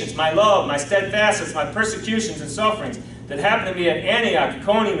patience, my love, my steadfastness, my persecutions and sufferings that happened to me at Antioch,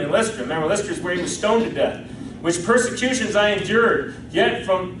 Iconium, and Lystra." Remember, Lystra is where he was stoned to death. "Which persecutions I endured, yet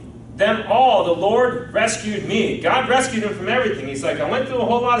from them all the Lord rescued me." God rescued him from everything. He's like, I went through a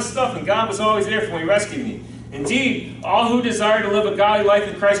whole lot of stuff, and God was always there for me, rescued me. "Indeed, all who desire to live a godly life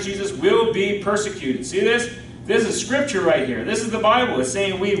in Christ Jesus will be persecuted." See this? This is scripture right here. This is the Bible. It's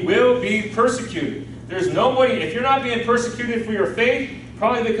saying we will be persecuted. There's nobody, if you're not being persecuted for your faith,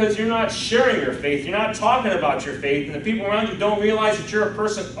 probably because you're not sharing your faith. You're not talking about your faith, and the people around you don't realize that you're a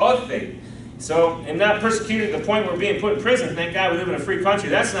person of faith. So, and not persecuted to the point where we're being put in prison. Thank God we live in a free country.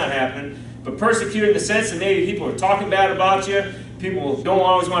 That's not happening. But persecuted in the sense that maybe people are talking bad about you. People don't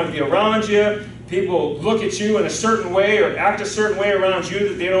always want to be around you. People look at you in a certain way or act a certain way around you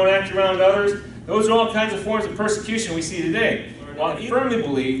that they don't act around others. Those are all kinds of forms of persecution we see today. While I firmly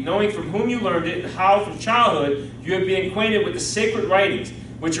believe, knowing from whom you learned it and how from childhood you have been acquainted with the sacred writings,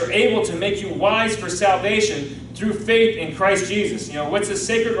 which are able to make you wise for salvation through faith in Christ Jesus. You know, what's the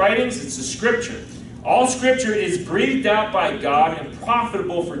sacred writings? It's the Scripture. All Scripture is breathed out by God and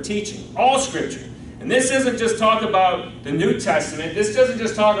profitable for teaching. All Scripture. And this isn't just talk about the New Testament. This doesn't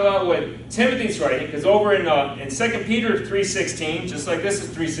just talk about what Timothy's writing, because over in 2 Peter 3:16, just like this is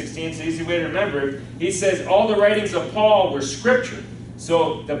 3:16, it's an easy way to remember it, he says all the writings of Paul were Scripture.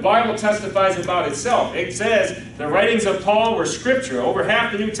 So the Bible testifies about itself. It says the writings of Paul were Scripture. Over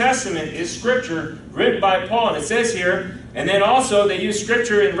half the New Testament is Scripture written by Paul. And it says here, and then also they use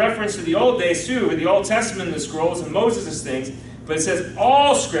Scripture in reference to the old days too, with the Old Testament, the scrolls, and Moses' things. But it says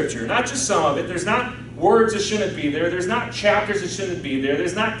all Scripture, not just some of it. There's not words that shouldn't be there. There's not chapters that shouldn't be there.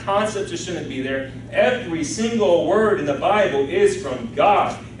 There's not concepts that shouldn't be there. Every single word in the Bible is from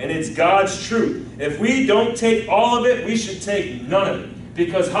God, and it's God's truth. If we don't take all of it, we should take none of it.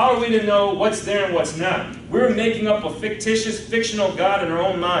 Because how are we to know what's there and what's not? We're making up a fictitious, fictional God in our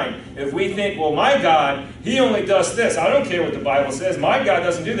own mind. If we think, well, my God, he only does this. I don't care what the Bible says. My God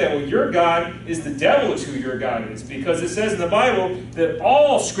doesn't do that. Well, your God is the devil is who your God is. Because it says in the Bible that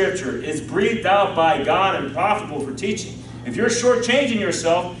all Scripture is breathed out by God and profitable for teaching. If you're shortchanging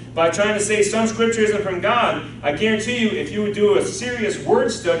yourself by trying to say some Scripture isn't from God, I guarantee you if you would do a serious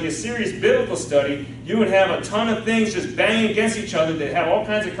word study, a serious biblical study, you would have a ton of things just banging against each other that have all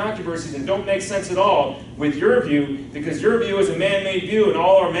kinds of controversies and don't make sense at all with your view, because your view is a man-made view and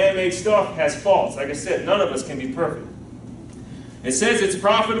all our man-made stuff has faults. Like I said, none of us can be perfect. It says it's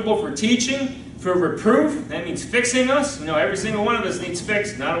profitable for teaching, for reproof. That means fixing us. You know, every single one of us needs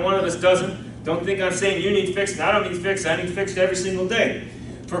fixed. Not one of us doesn't. Don't think I'm saying you need fixed and I don't need fixed. I need fixed every single day.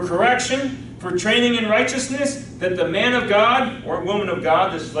 For correction, for training in righteousness, that the man of God, or woman of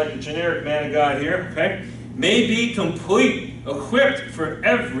God, this is like the generic man of God here, okay, may be complete, equipped for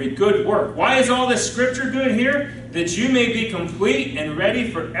every good work. Why is all this Scripture good here? That you may be complete and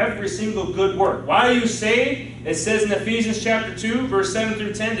ready for every single good work. Why are you saved? It says in Ephesians chapter 2, verse 7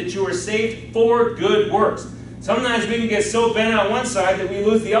 through 10, that you are saved for good works. Sometimes we can get so bent on one side that we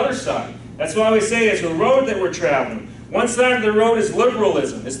lose the other side. That's why we say it's a road that we're traveling. One side of the road is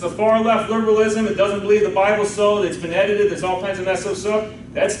liberalism. It's the far left liberalism. It doesn't believe the Bible's so. It's been edited. There's all kinds of mess up stuff.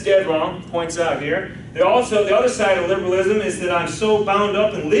 That's dead wrong, points out here. Also, the other side of liberalism is that I'm so bound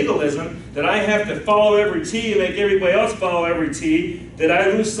up in legalism that I have to follow every T and make everybody else follow every T that I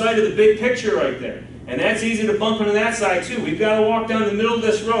lose sight of the big picture right there. And that's easy to bump into that side too. We've got to walk down the middle of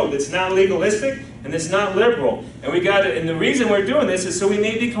this road that's not legalistic and it's not liberal. And and the reason we're doing this is so we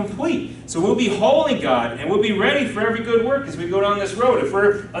may be complete. So we'll be holy God and we'll be ready for every good work as we go down this road. If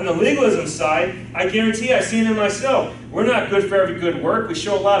we're on the legalism side, I guarantee I've seen it myself. We're not good for every good work. We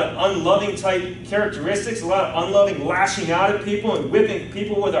show a lot of unloving type characteristics, a lot of unloving lashing out at people and whipping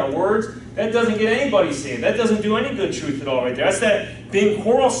people with our words. That doesn't get anybody saved. That doesn't do any good truth at all right there. That's that being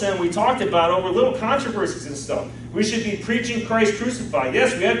quarrelsome, we talked about, over little controversies and stuff. We should be preaching Christ crucified.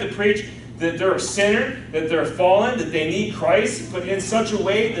 Yes, we have to preach that they're a sinner, that they're fallen, that they need Christ, but in such a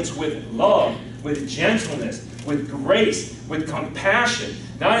way that's with love, with gentleness, with grace, with compassion.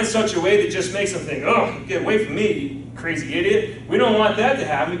 Not in such a way that just makes them think, oh, get away from me, you crazy idiot. We don't want that to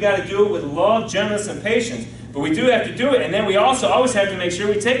happen. We've got to do it with love, gentleness, and patience. But we do have to do it. And then we also always have to make sure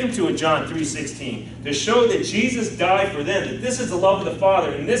we take them to a John 3:16 to show that Jesus died for them, that this is the love of the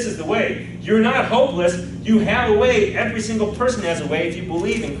Father, and this is the way. You're not hopeless. You have a way. Every single person has a way if you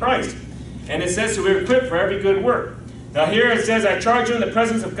believe in Christ. And it says that we're equipped for every good work. Now here it says, I charge you in the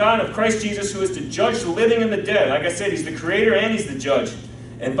presence of God and of Christ Jesus, who is to judge the living and the dead. Like I said, he's the creator and he's the judge.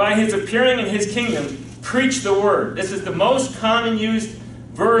 And by his appearing in his kingdom, preach the word. This is the most common used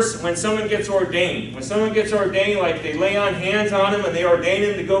verse when someone gets ordained. When someone gets ordained, like they lay on hands on him and they ordain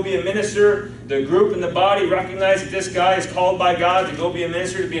him to go be a minister, the group and the body recognize that this guy is called by God to go be a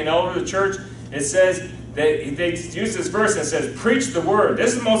minister, to be an elder of the church. It says, they use this verse and it says, preach the word.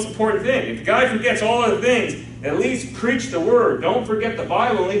 This is the most important thing. If the guy forgets all other things, at least preach the word. Don't forget the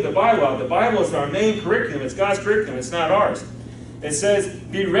Bible and leave the Bible out. The Bible is our main curriculum. It's God's curriculum. It's not ours. It says,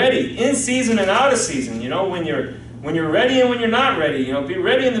 be ready in season and out of season. You know, when you're ready and when you're not ready. You know, be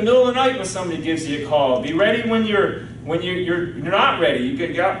ready in the middle of the night when somebody gives you a call. Be ready when you're not ready.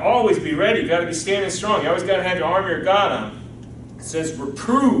 You got always be ready. You got to be standing strong. You always got to have your armor of God on. It says,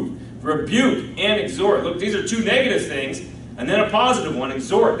 reprove, rebuke, and exhort. Look, these are two negative things, and then a positive one,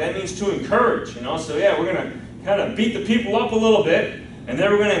 exhort. That means to encourage. You know, so yeah, we're going to kind of beat the people up a little bit. And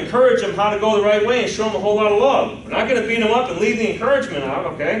then we're going to encourage them how to go the right way and show them a whole lot of love. We're not going to beat them up and leave the encouragement out,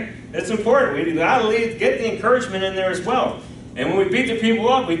 okay? It's important. We got to get the encouragement in there as well. And when we beat the people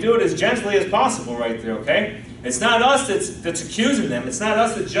up, we do it as gently as possible right there, okay? It's not us that's accusing them. It's not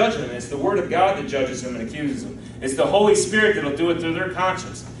us that's judging them. It's the Word of God that judges them and accuses them. It's the Holy Spirit that'll do it through their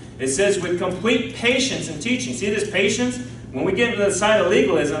conscience. It says with complete patience and teaching. See this patience? When we get into the side of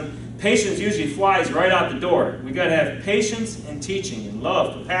legalism, patience usually flies right out the door. We've got to have patience and teaching and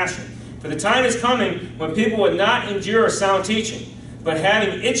love, compassion. For the time is coming when people would not endure sound teaching, but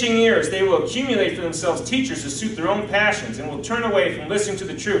having itching ears, they will accumulate for themselves teachers to suit their own passions and will turn away from listening to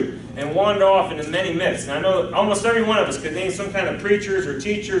the truth and wander off into many myths. And I know almost every one of us could name some kind of preachers or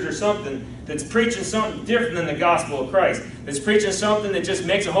teachers or something that's preaching something different than the gospel of Christ. That's preaching something that just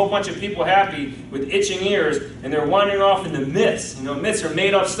makes a whole bunch of people happy with itching ears, and they're wandering off into myths. You know, myths are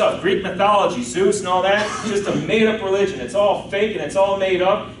made up stuff. Greek mythology, Zeus and all that, it's just a made up religion. It's all fake and it's all made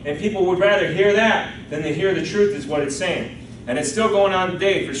up, and people would rather hear that than to hear the truth is what it's saying. And it's still going on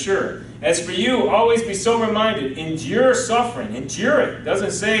today for sure. As for you, always be sober-minded. Endure suffering. Endure it. It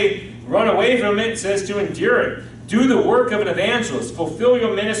doesn't say run away from it. It says to endure it. Do the work of an evangelist. Fulfill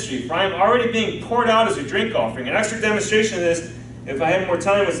your ministry, for I am already being poured out as a drink offering. An extra demonstration of this, if I had more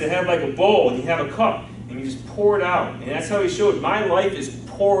time, was to have like a bowl and you have a cup and you just pour it out. And that's how he showed. My life is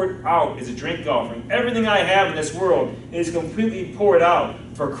poured out as a drink offering. Everything I have in this world is completely poured out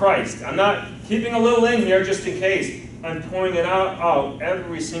for Christ. I'm not keeping a little in here just in case. I'm pouring it out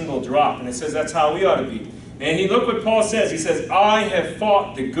every single drop. And it says that's how we ought to be. And look what Paul says. He says, I have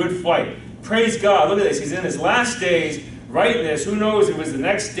fought the good fight. Praise God. Look at this. He's in his last days writing this. Who knows if it was the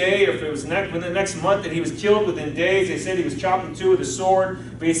next day or if it was within the next month that he was killed within days. They said he was chopped in two with a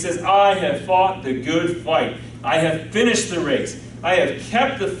sword. But he says, I have fought the good fight. I have finished the race. I have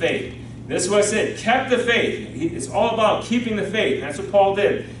kept the faith. This is what I said, kept the faith. It's all about keeping the faith. That's what Paul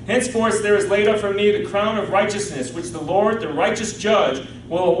did. Henceforth there is laid up for me the crown of righteousness, which the Lord, the righteous judge,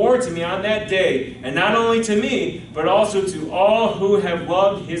 will award to me on that day. And not only to me, but also to all who have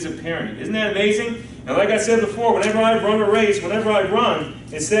loved his appearing. Isn't that amazing? And like I said before, whenever I run a race, whenever I run,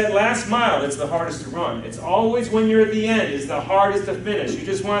 it's that last mile that's the hardest to run. It's always when you're at the end, it's the hardest to finish. You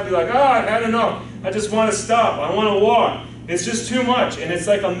just want to be like, I've had enough. I just want to stop. I want to walk. It's just too much, and it's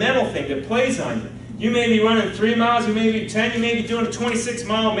like a mental thing that plays on you. You may be running 3 miles, you may be 10, you may be doing a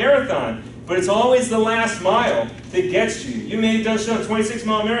 26-mile marathon, but it's always the last mile that gets you. You may have done a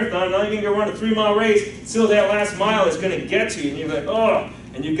 26-mile marathon, now you're going to go run a 3-mile race, still that last mile is going to get to you, and you're like, oh,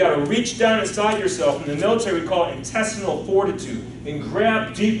 and you've got to reach down inside yourself. In the military, we call it intestinal fortitude, and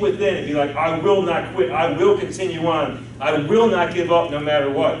grab deep within and be like, I will not quit, I will continue on, I will not give up no matter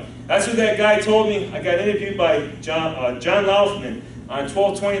what. That's what that guy told me. I got interviewed by John Laufman on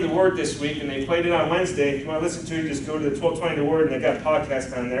 1220 The Word this week, and they played it on Wednesday. If you want to listen to it, just go to the 1220 The Word, and they got a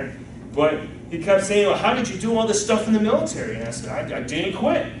podcast on there. But he kept saying, well, how did you do all this stuff in the military? And I said, I didn't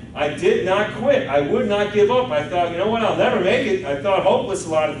quit. I did not quit. I would not give up. I thought, you know what, I'll never make it. I thought hopeless a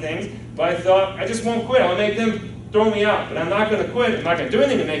lot of things, but I thought, I just won't quit. I'll make them throw me out. But I'm not going to quit. I'm not going to do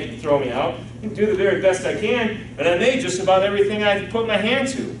anything to make him throw me out. I can do the very best I can, and I made just about everything I put my hand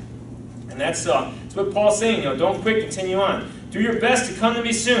to. And that's what Paul's saying. Don't quit, continue on. Do your best to come to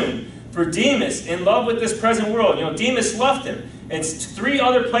me soon. For Demas, in love with this present world, Demas left him. And 3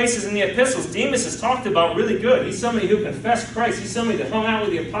 other places in the epistles, Demas is talked about really good. He's somebody who confessed Christ. He's somebody that hung out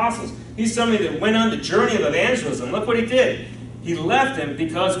with the apostles. He's somebody that went on the journey of evangelism. Look what he did. He left him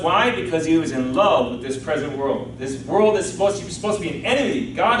because, why? Because he was in love with this present world. This world is supposed to be an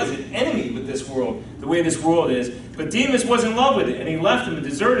enemy. God is an enemy with this world, the way this world is. But Demas was in love with it, and he left him and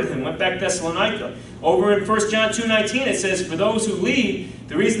deserted him, went back to Thessalonica. Over in 1 John 2:19, it says, for those who leave,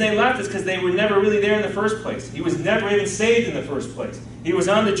 the reason they left is because they were never really there in the first place. He was never even saved in the first place. He was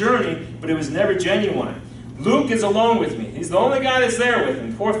on the journey, but it was never genuine. Luke is alone with me. He's the only guy that's there with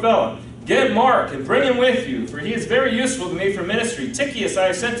him, poor fella. Get Mark and bring him with you, for he is very useful to me for ministry. Tychicus I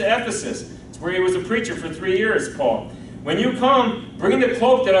have sent to Ephesus. It's where he was a preacher for 3 years, Paul. When you come, bring the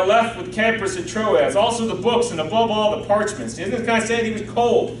cloak that I left with Carpus at Troas, also the books, and above all the parchments. Isn't this guy saying he was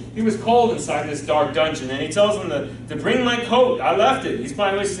cold? He was cold inside this dark dungeon, and he tells them to bring my coat. I left it. He's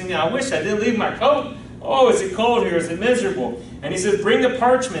probably thinking, I wish I didn't leave my coat. Oh, is it cold here? Is it miserable? And he says, bring the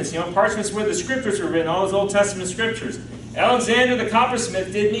parchments. Parchments where the scriptures were written, all those Old Testament scriptures. Alexander the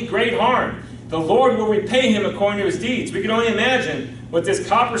coppersmith did me great harm. The Lord will repay him according to his deeds. We can only imagine what this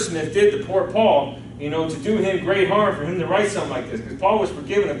coppersmith did to poor Paul, to do him great harm, for him to write something like this. Because Paul was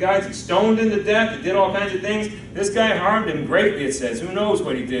forgiven of guys that stoned him to death, that did all kinds of things. This guy harmed him greatly, it says. Who knows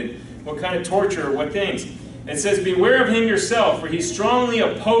what he did, what kind of torture, or what things. It says, beware of him yourself, for he strongly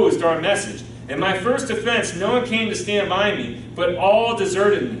opposed our message. In my first offense, no one came to stand by me, but all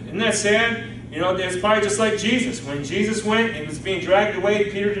deserted me. Isn't that sad? It's probably just like Jesus. When Jesus went and was being dragged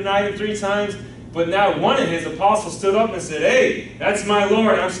away, Peter denied him 3 times. But now one of his apostles stood up and said, hey, that's my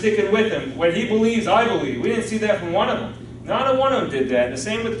Lord. I'm sticking with him. What he believes, I believe. We didn't see that from one of them. Not a one of them did that. And the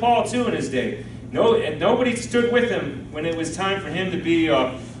same with Paul, too, in his day. Nobody stood with him when it was time for him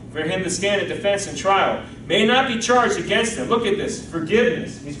to stand at defense and trial. May not be charged against him. Look at this.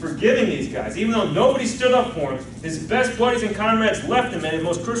 Forgiveness. He's forgiving these guys. Even though nobody stood up for him, his best buddies and comrades left him at his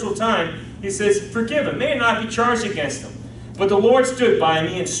most crucial time, he says, forgive him. May it not be charged against him. But the Lord stood by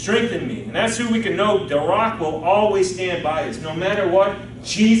me and strengthened me. And that's who we can know. The rock will always stand by us. No matter what,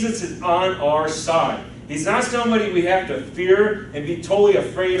 Jesus is on our side. He's not somebody we have to fear and be totally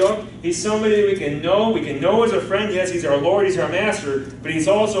afraid of. He's somebody we can know as a friend. Yes, he's our Lord, he's our master, but he's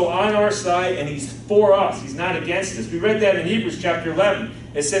also on our side and he's for us. He's not against us. We read that in Hebrews chapter 11.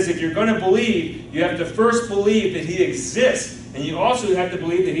 It says if you're going to believe, you have to first believe that he exists. And you also have to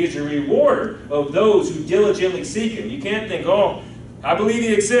believe that he is a rewarder of those who diligently seek him. You can't think, oh, I believe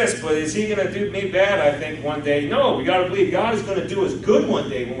he exists, but is he going to do me bad, I think, one day? No, we got to believe God is going to do us good one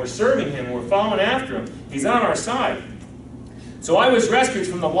day when we're serving him, when we're following after him. He's on our side. So I was rescued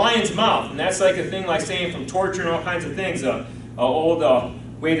from the lion's mouth. And that's like a thing like saying from torture and all kinds of things. An old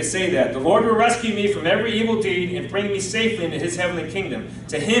way to say that. The Lord will rescue me from every evil deed and bring me safely into his heavenly kingdom.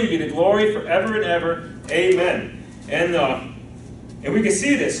 To him be the glory forever and ever. Amen. And we can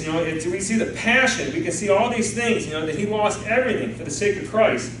see this, we see the passion, we can see all these things, that he lost everything for the sake of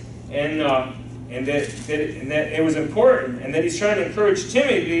Christ, and that it was important, and that he's trying to encourage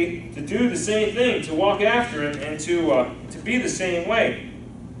Timothy to do the same thing, to walk after him, and to be the same way.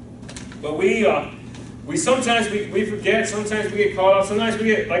 But we sometimes forget, sometimes we get caught up, sometimes we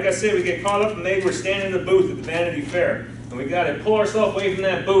get, like I said, we get caught up and maybe we're standing in the booth at the Vanity Fair, and we got to pull ourselves away from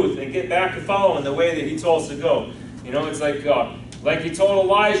that booth and get back to following the way that he told us to go. It's like he told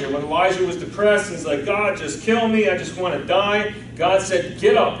Elijah, when Elijah was depressed, he's like, God, just kill me, I just want to die. God said,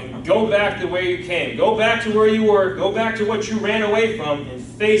 get up and go back the way you came. Go back to where you were, go back to what you ran away from, and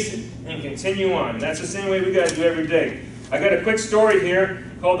face it, and continue on. And that's the same way we got to do every day. I got a quick story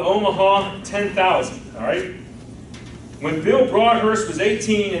here called the Omaha 10,000, all right? When Bill Broadhurst was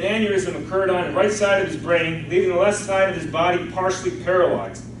 18, an aneurysm occurred on the right side of his brain, leaving the left side of his body partially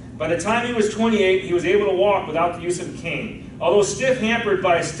paralyzed. By the time he was 28, he was able to walk without the use of a cane. Although stiff hampered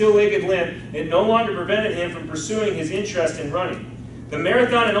by a still-legged limp, it no longer prevented him from pursuing his interest in running. The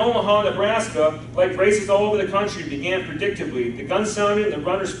marathon in Omaha, Nebraska, like races all over the country, began predictably. The gun sounded and the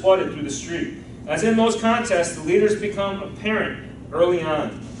runners flooded through the street. As in most contests, the leaders become apparent early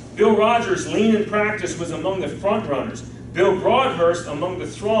on. Bill Rogers, lean in practice, was among the front runners. Bill Broadhurst, among the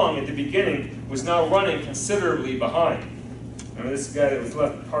throng at the beginning, was now running considerably behind. Remember, this is the guy that was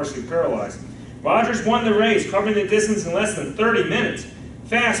left partially paralyzed. Rogers won the race, covering the distance in less than 30 minutes.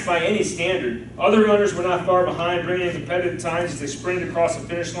 Fast by any standard. Other runners were not far behind, bringing in competitive times as they sprinted across the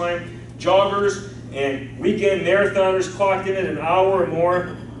finish line. Joggers and weekend marathoners clocked in at an hour or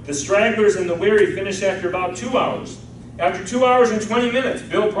more. The stragglers and the weary finished after about 2 hours. After 2 hours and 20 minutes,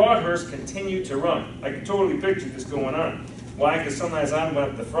 Bill Broadhurst continued to run. I can totally picture this going on. Why? Because sometimes I'm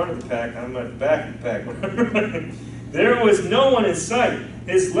at the front of the pack, I'm at the back of the pack. There was no one in sight.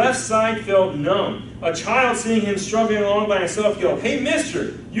 His left side felt numb. A child seeing him struggling along by himself yelled, "Hey,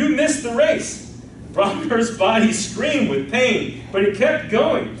 mister, you missed the race." Broadhurst's body screamed with pain, but he kept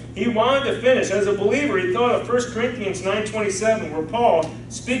going. He wanted to finish. As a believer, he thought of 1 Corinthians 9:27, where Paul,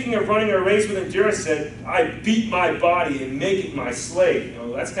 speaking of running a race with endurance, said, "I beat my body and make it my slave." You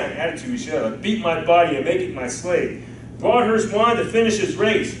know, that's the kind of attitude we should have. I beat my body and make it my slave. Broadhurst wanted to finish his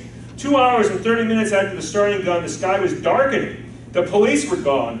race. 2 hours and 30 minutes after the starting gun, the sky was darkening. The police were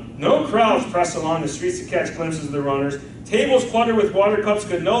gone. No crowds pressed along the streets to catch glimpses of the runners. Tables cluttered with water cups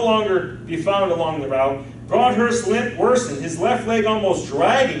could no longer be found along the route. Broadhurst's limp worsened, his left leg almost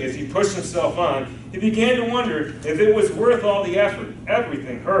dragging as he pushed himself on. He began to wonder if it was worth all the effort.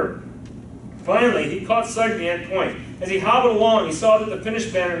 Everything hurt. Finally, he caught sight of the end point. As he hobbled along, he saw that the finish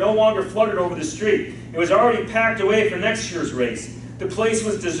banner no longer fluttered over the street. It was already packed away for next year's race. The place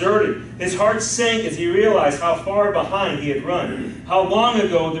was deserted. His heart sank as he realized how far behind he had run, how long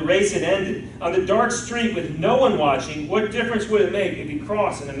ago the race had ended. On the dark street with no one watching, what difference would it make if he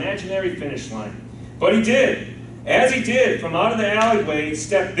crossed an imaginary finish line? But he did. As he did, from out of the alleyway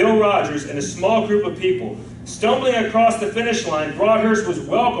stepped Bill Rogers and a small group of people. Stumbling across the finish line, Broadhurst was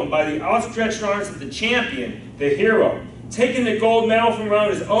welcomed by the outstretched arms of the champion, the hero. Taking the gold medal from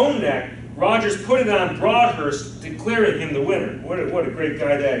around his own neck, Rogers put it on Broadhurst, declaring him the winner. What a great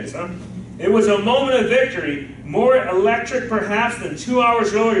guy that is, huh? It was a moment of victory, more electric perhaps than 2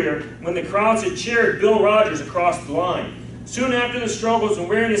 hours earlier when the crowds had cheered Bill Rogers across the line. Soon after the struggles and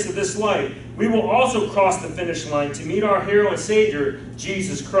weariness of this life, we will also cross the finish line to meet our hero and Savior,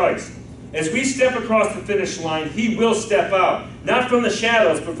 Jesus Christ. As we step across the finish line, he will step out, not from the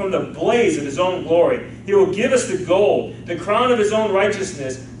shadows, but from the blaze of his own glory. He will give us the gold, the crown of his own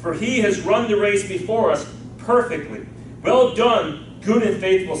righteousness, for he has run the race before us perfectly. Well done, good and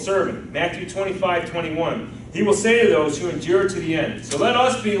faithful servant. Matthew 25:21. He will say to those who endure to the end. So let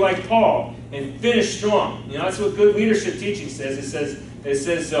us be like Paul and finish strong. You know, that's what good leadership teaching says. It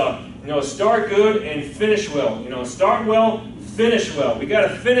says, start good and finish well. Start well, finish well. We got to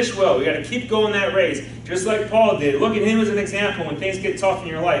finish well. We got to keep going that race, just like Paul did. Look at him as an example when things get tough in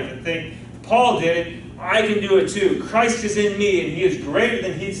your life and think, Paul did it, I can do it too. Christ is in me, and he is greater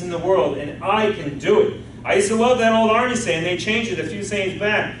than he's in the world, and I can do it. I used to love that old Army saying. They changed it a few sayings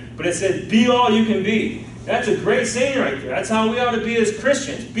back, but it said, be all you can be. That's a great saying right there. That's how we ought to be as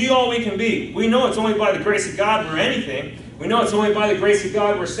Christians. Be all we can be. We know it's only by the grace of God we're anything. We know it's only by the grace of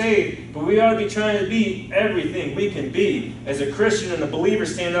God we're saved, but we ought to be trying to be everything we can be as a Christian and a believer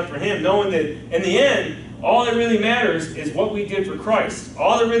stand up for him, knowing that in the end, all that really matters is what we did for Christ.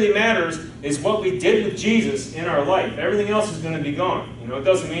 All that really matters is what we did with Jesus in our life. Everything else is going to be gone. It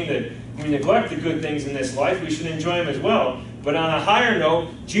doesn't mean that we neglect the good things in this life. We should enjoy them as well. But on a higher note,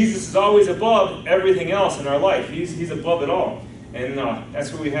 Jesus is always above everything else in our life. He's above it all. And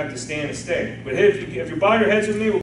that's where we have to stand and stay. But if you bow your heads with me,